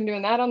long I've been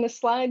doing that on this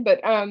slide, but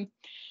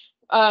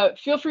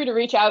feel free to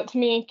reach out to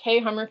me,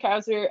 Kelly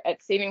Humrichouser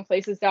at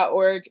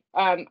savingplaces.org.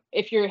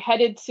 If you're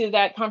headed to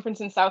that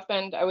conference in South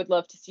Bend, I would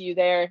love to see you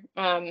there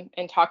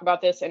and talk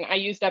about this. And I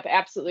used up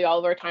absolutely all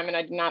of our time, and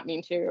I did not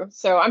mean to.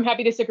 So I'm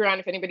happy to stick around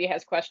if anybody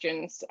has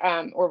questions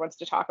or wants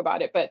to talk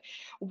about it. But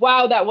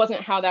wow, that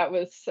wasn't how that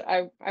was.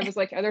 I was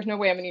like, there's no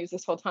way I'm going to use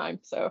this whole time.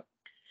 So.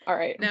 All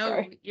right. I'm No,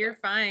 sorry. you're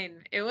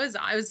fine. It was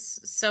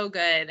so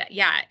good.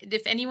 Yeah.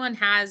 If anyone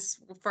has,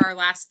 for our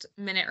last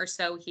minute or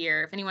so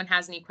here, if anyone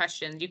has any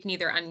questions, you can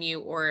either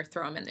unmute or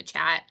throw them in the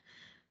chat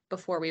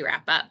before we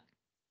wrap up.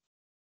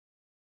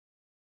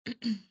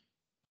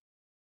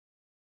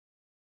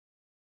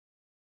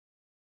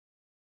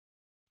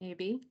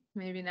 Maybe,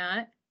 maybe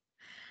not.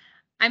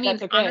 I mean,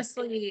 That's okay.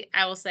 honestly,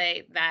 I will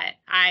say that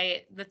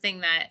the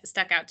thing that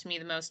stuck out to me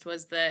the most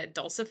was the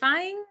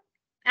dulcifying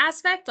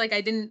aspect. Like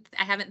I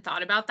haven't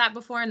thought about that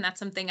before. And that's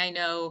something I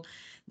know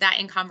that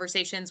in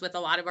conversations with a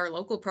lot of our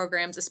local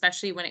programs,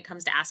 especially when it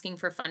comes to asking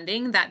for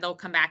funding, that they'll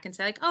come back and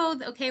say like, oh,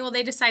 okay, well,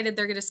 they decided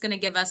they're just going to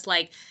give us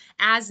like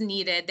as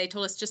needed. They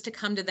told us just to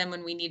come to them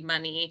when we need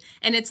money.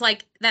 And it's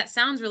like, that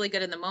sounds really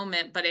good in the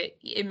moment, but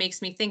it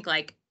makes me think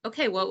like,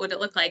 okay, what would it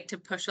look like to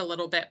push a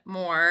little bit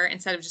more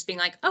instead of just being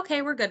like,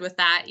 okay, we're good with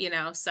that, you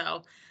know?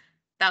 So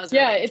that was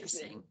really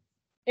interesting.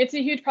 It's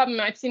a huge problem.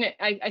 I've seen it.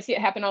 I see it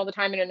happen all the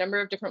time in a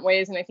number of different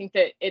ways. And I think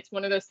that it's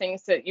one of those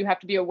things that you have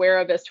to be aware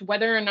of as to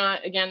whether or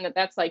not, again,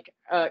 that's like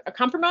a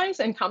compromise,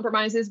 and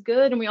compromise is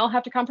good and we all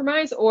have to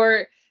compromise,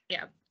 or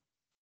yeah,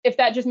 if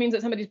that just means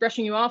that somebody's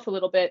brushing you off a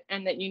little bit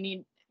and that you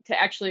need to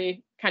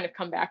actually kind of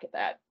come back at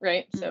that.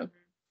 Right. So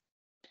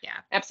yeah,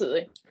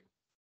 absolutely.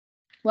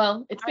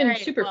 Well, it's been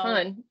super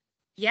fun.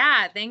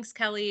 Yeah, thanks,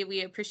 Kelly.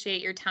 We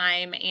appreciate your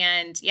time.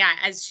 And yeah,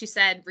 as she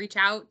said, reach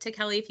out to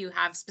Kelly if you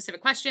have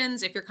specific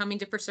questions. If you're coming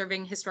to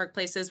Preserving Historic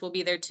Places, we'll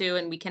be there too,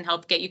 and we can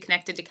help get you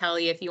connected to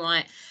Kelly if you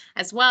want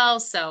as well.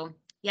 So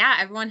yeah,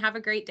 everyone have a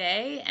great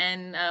day,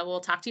 and we'll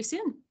talk to you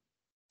soon.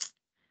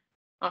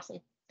 Awesome.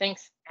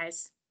 Thanks,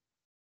 guys.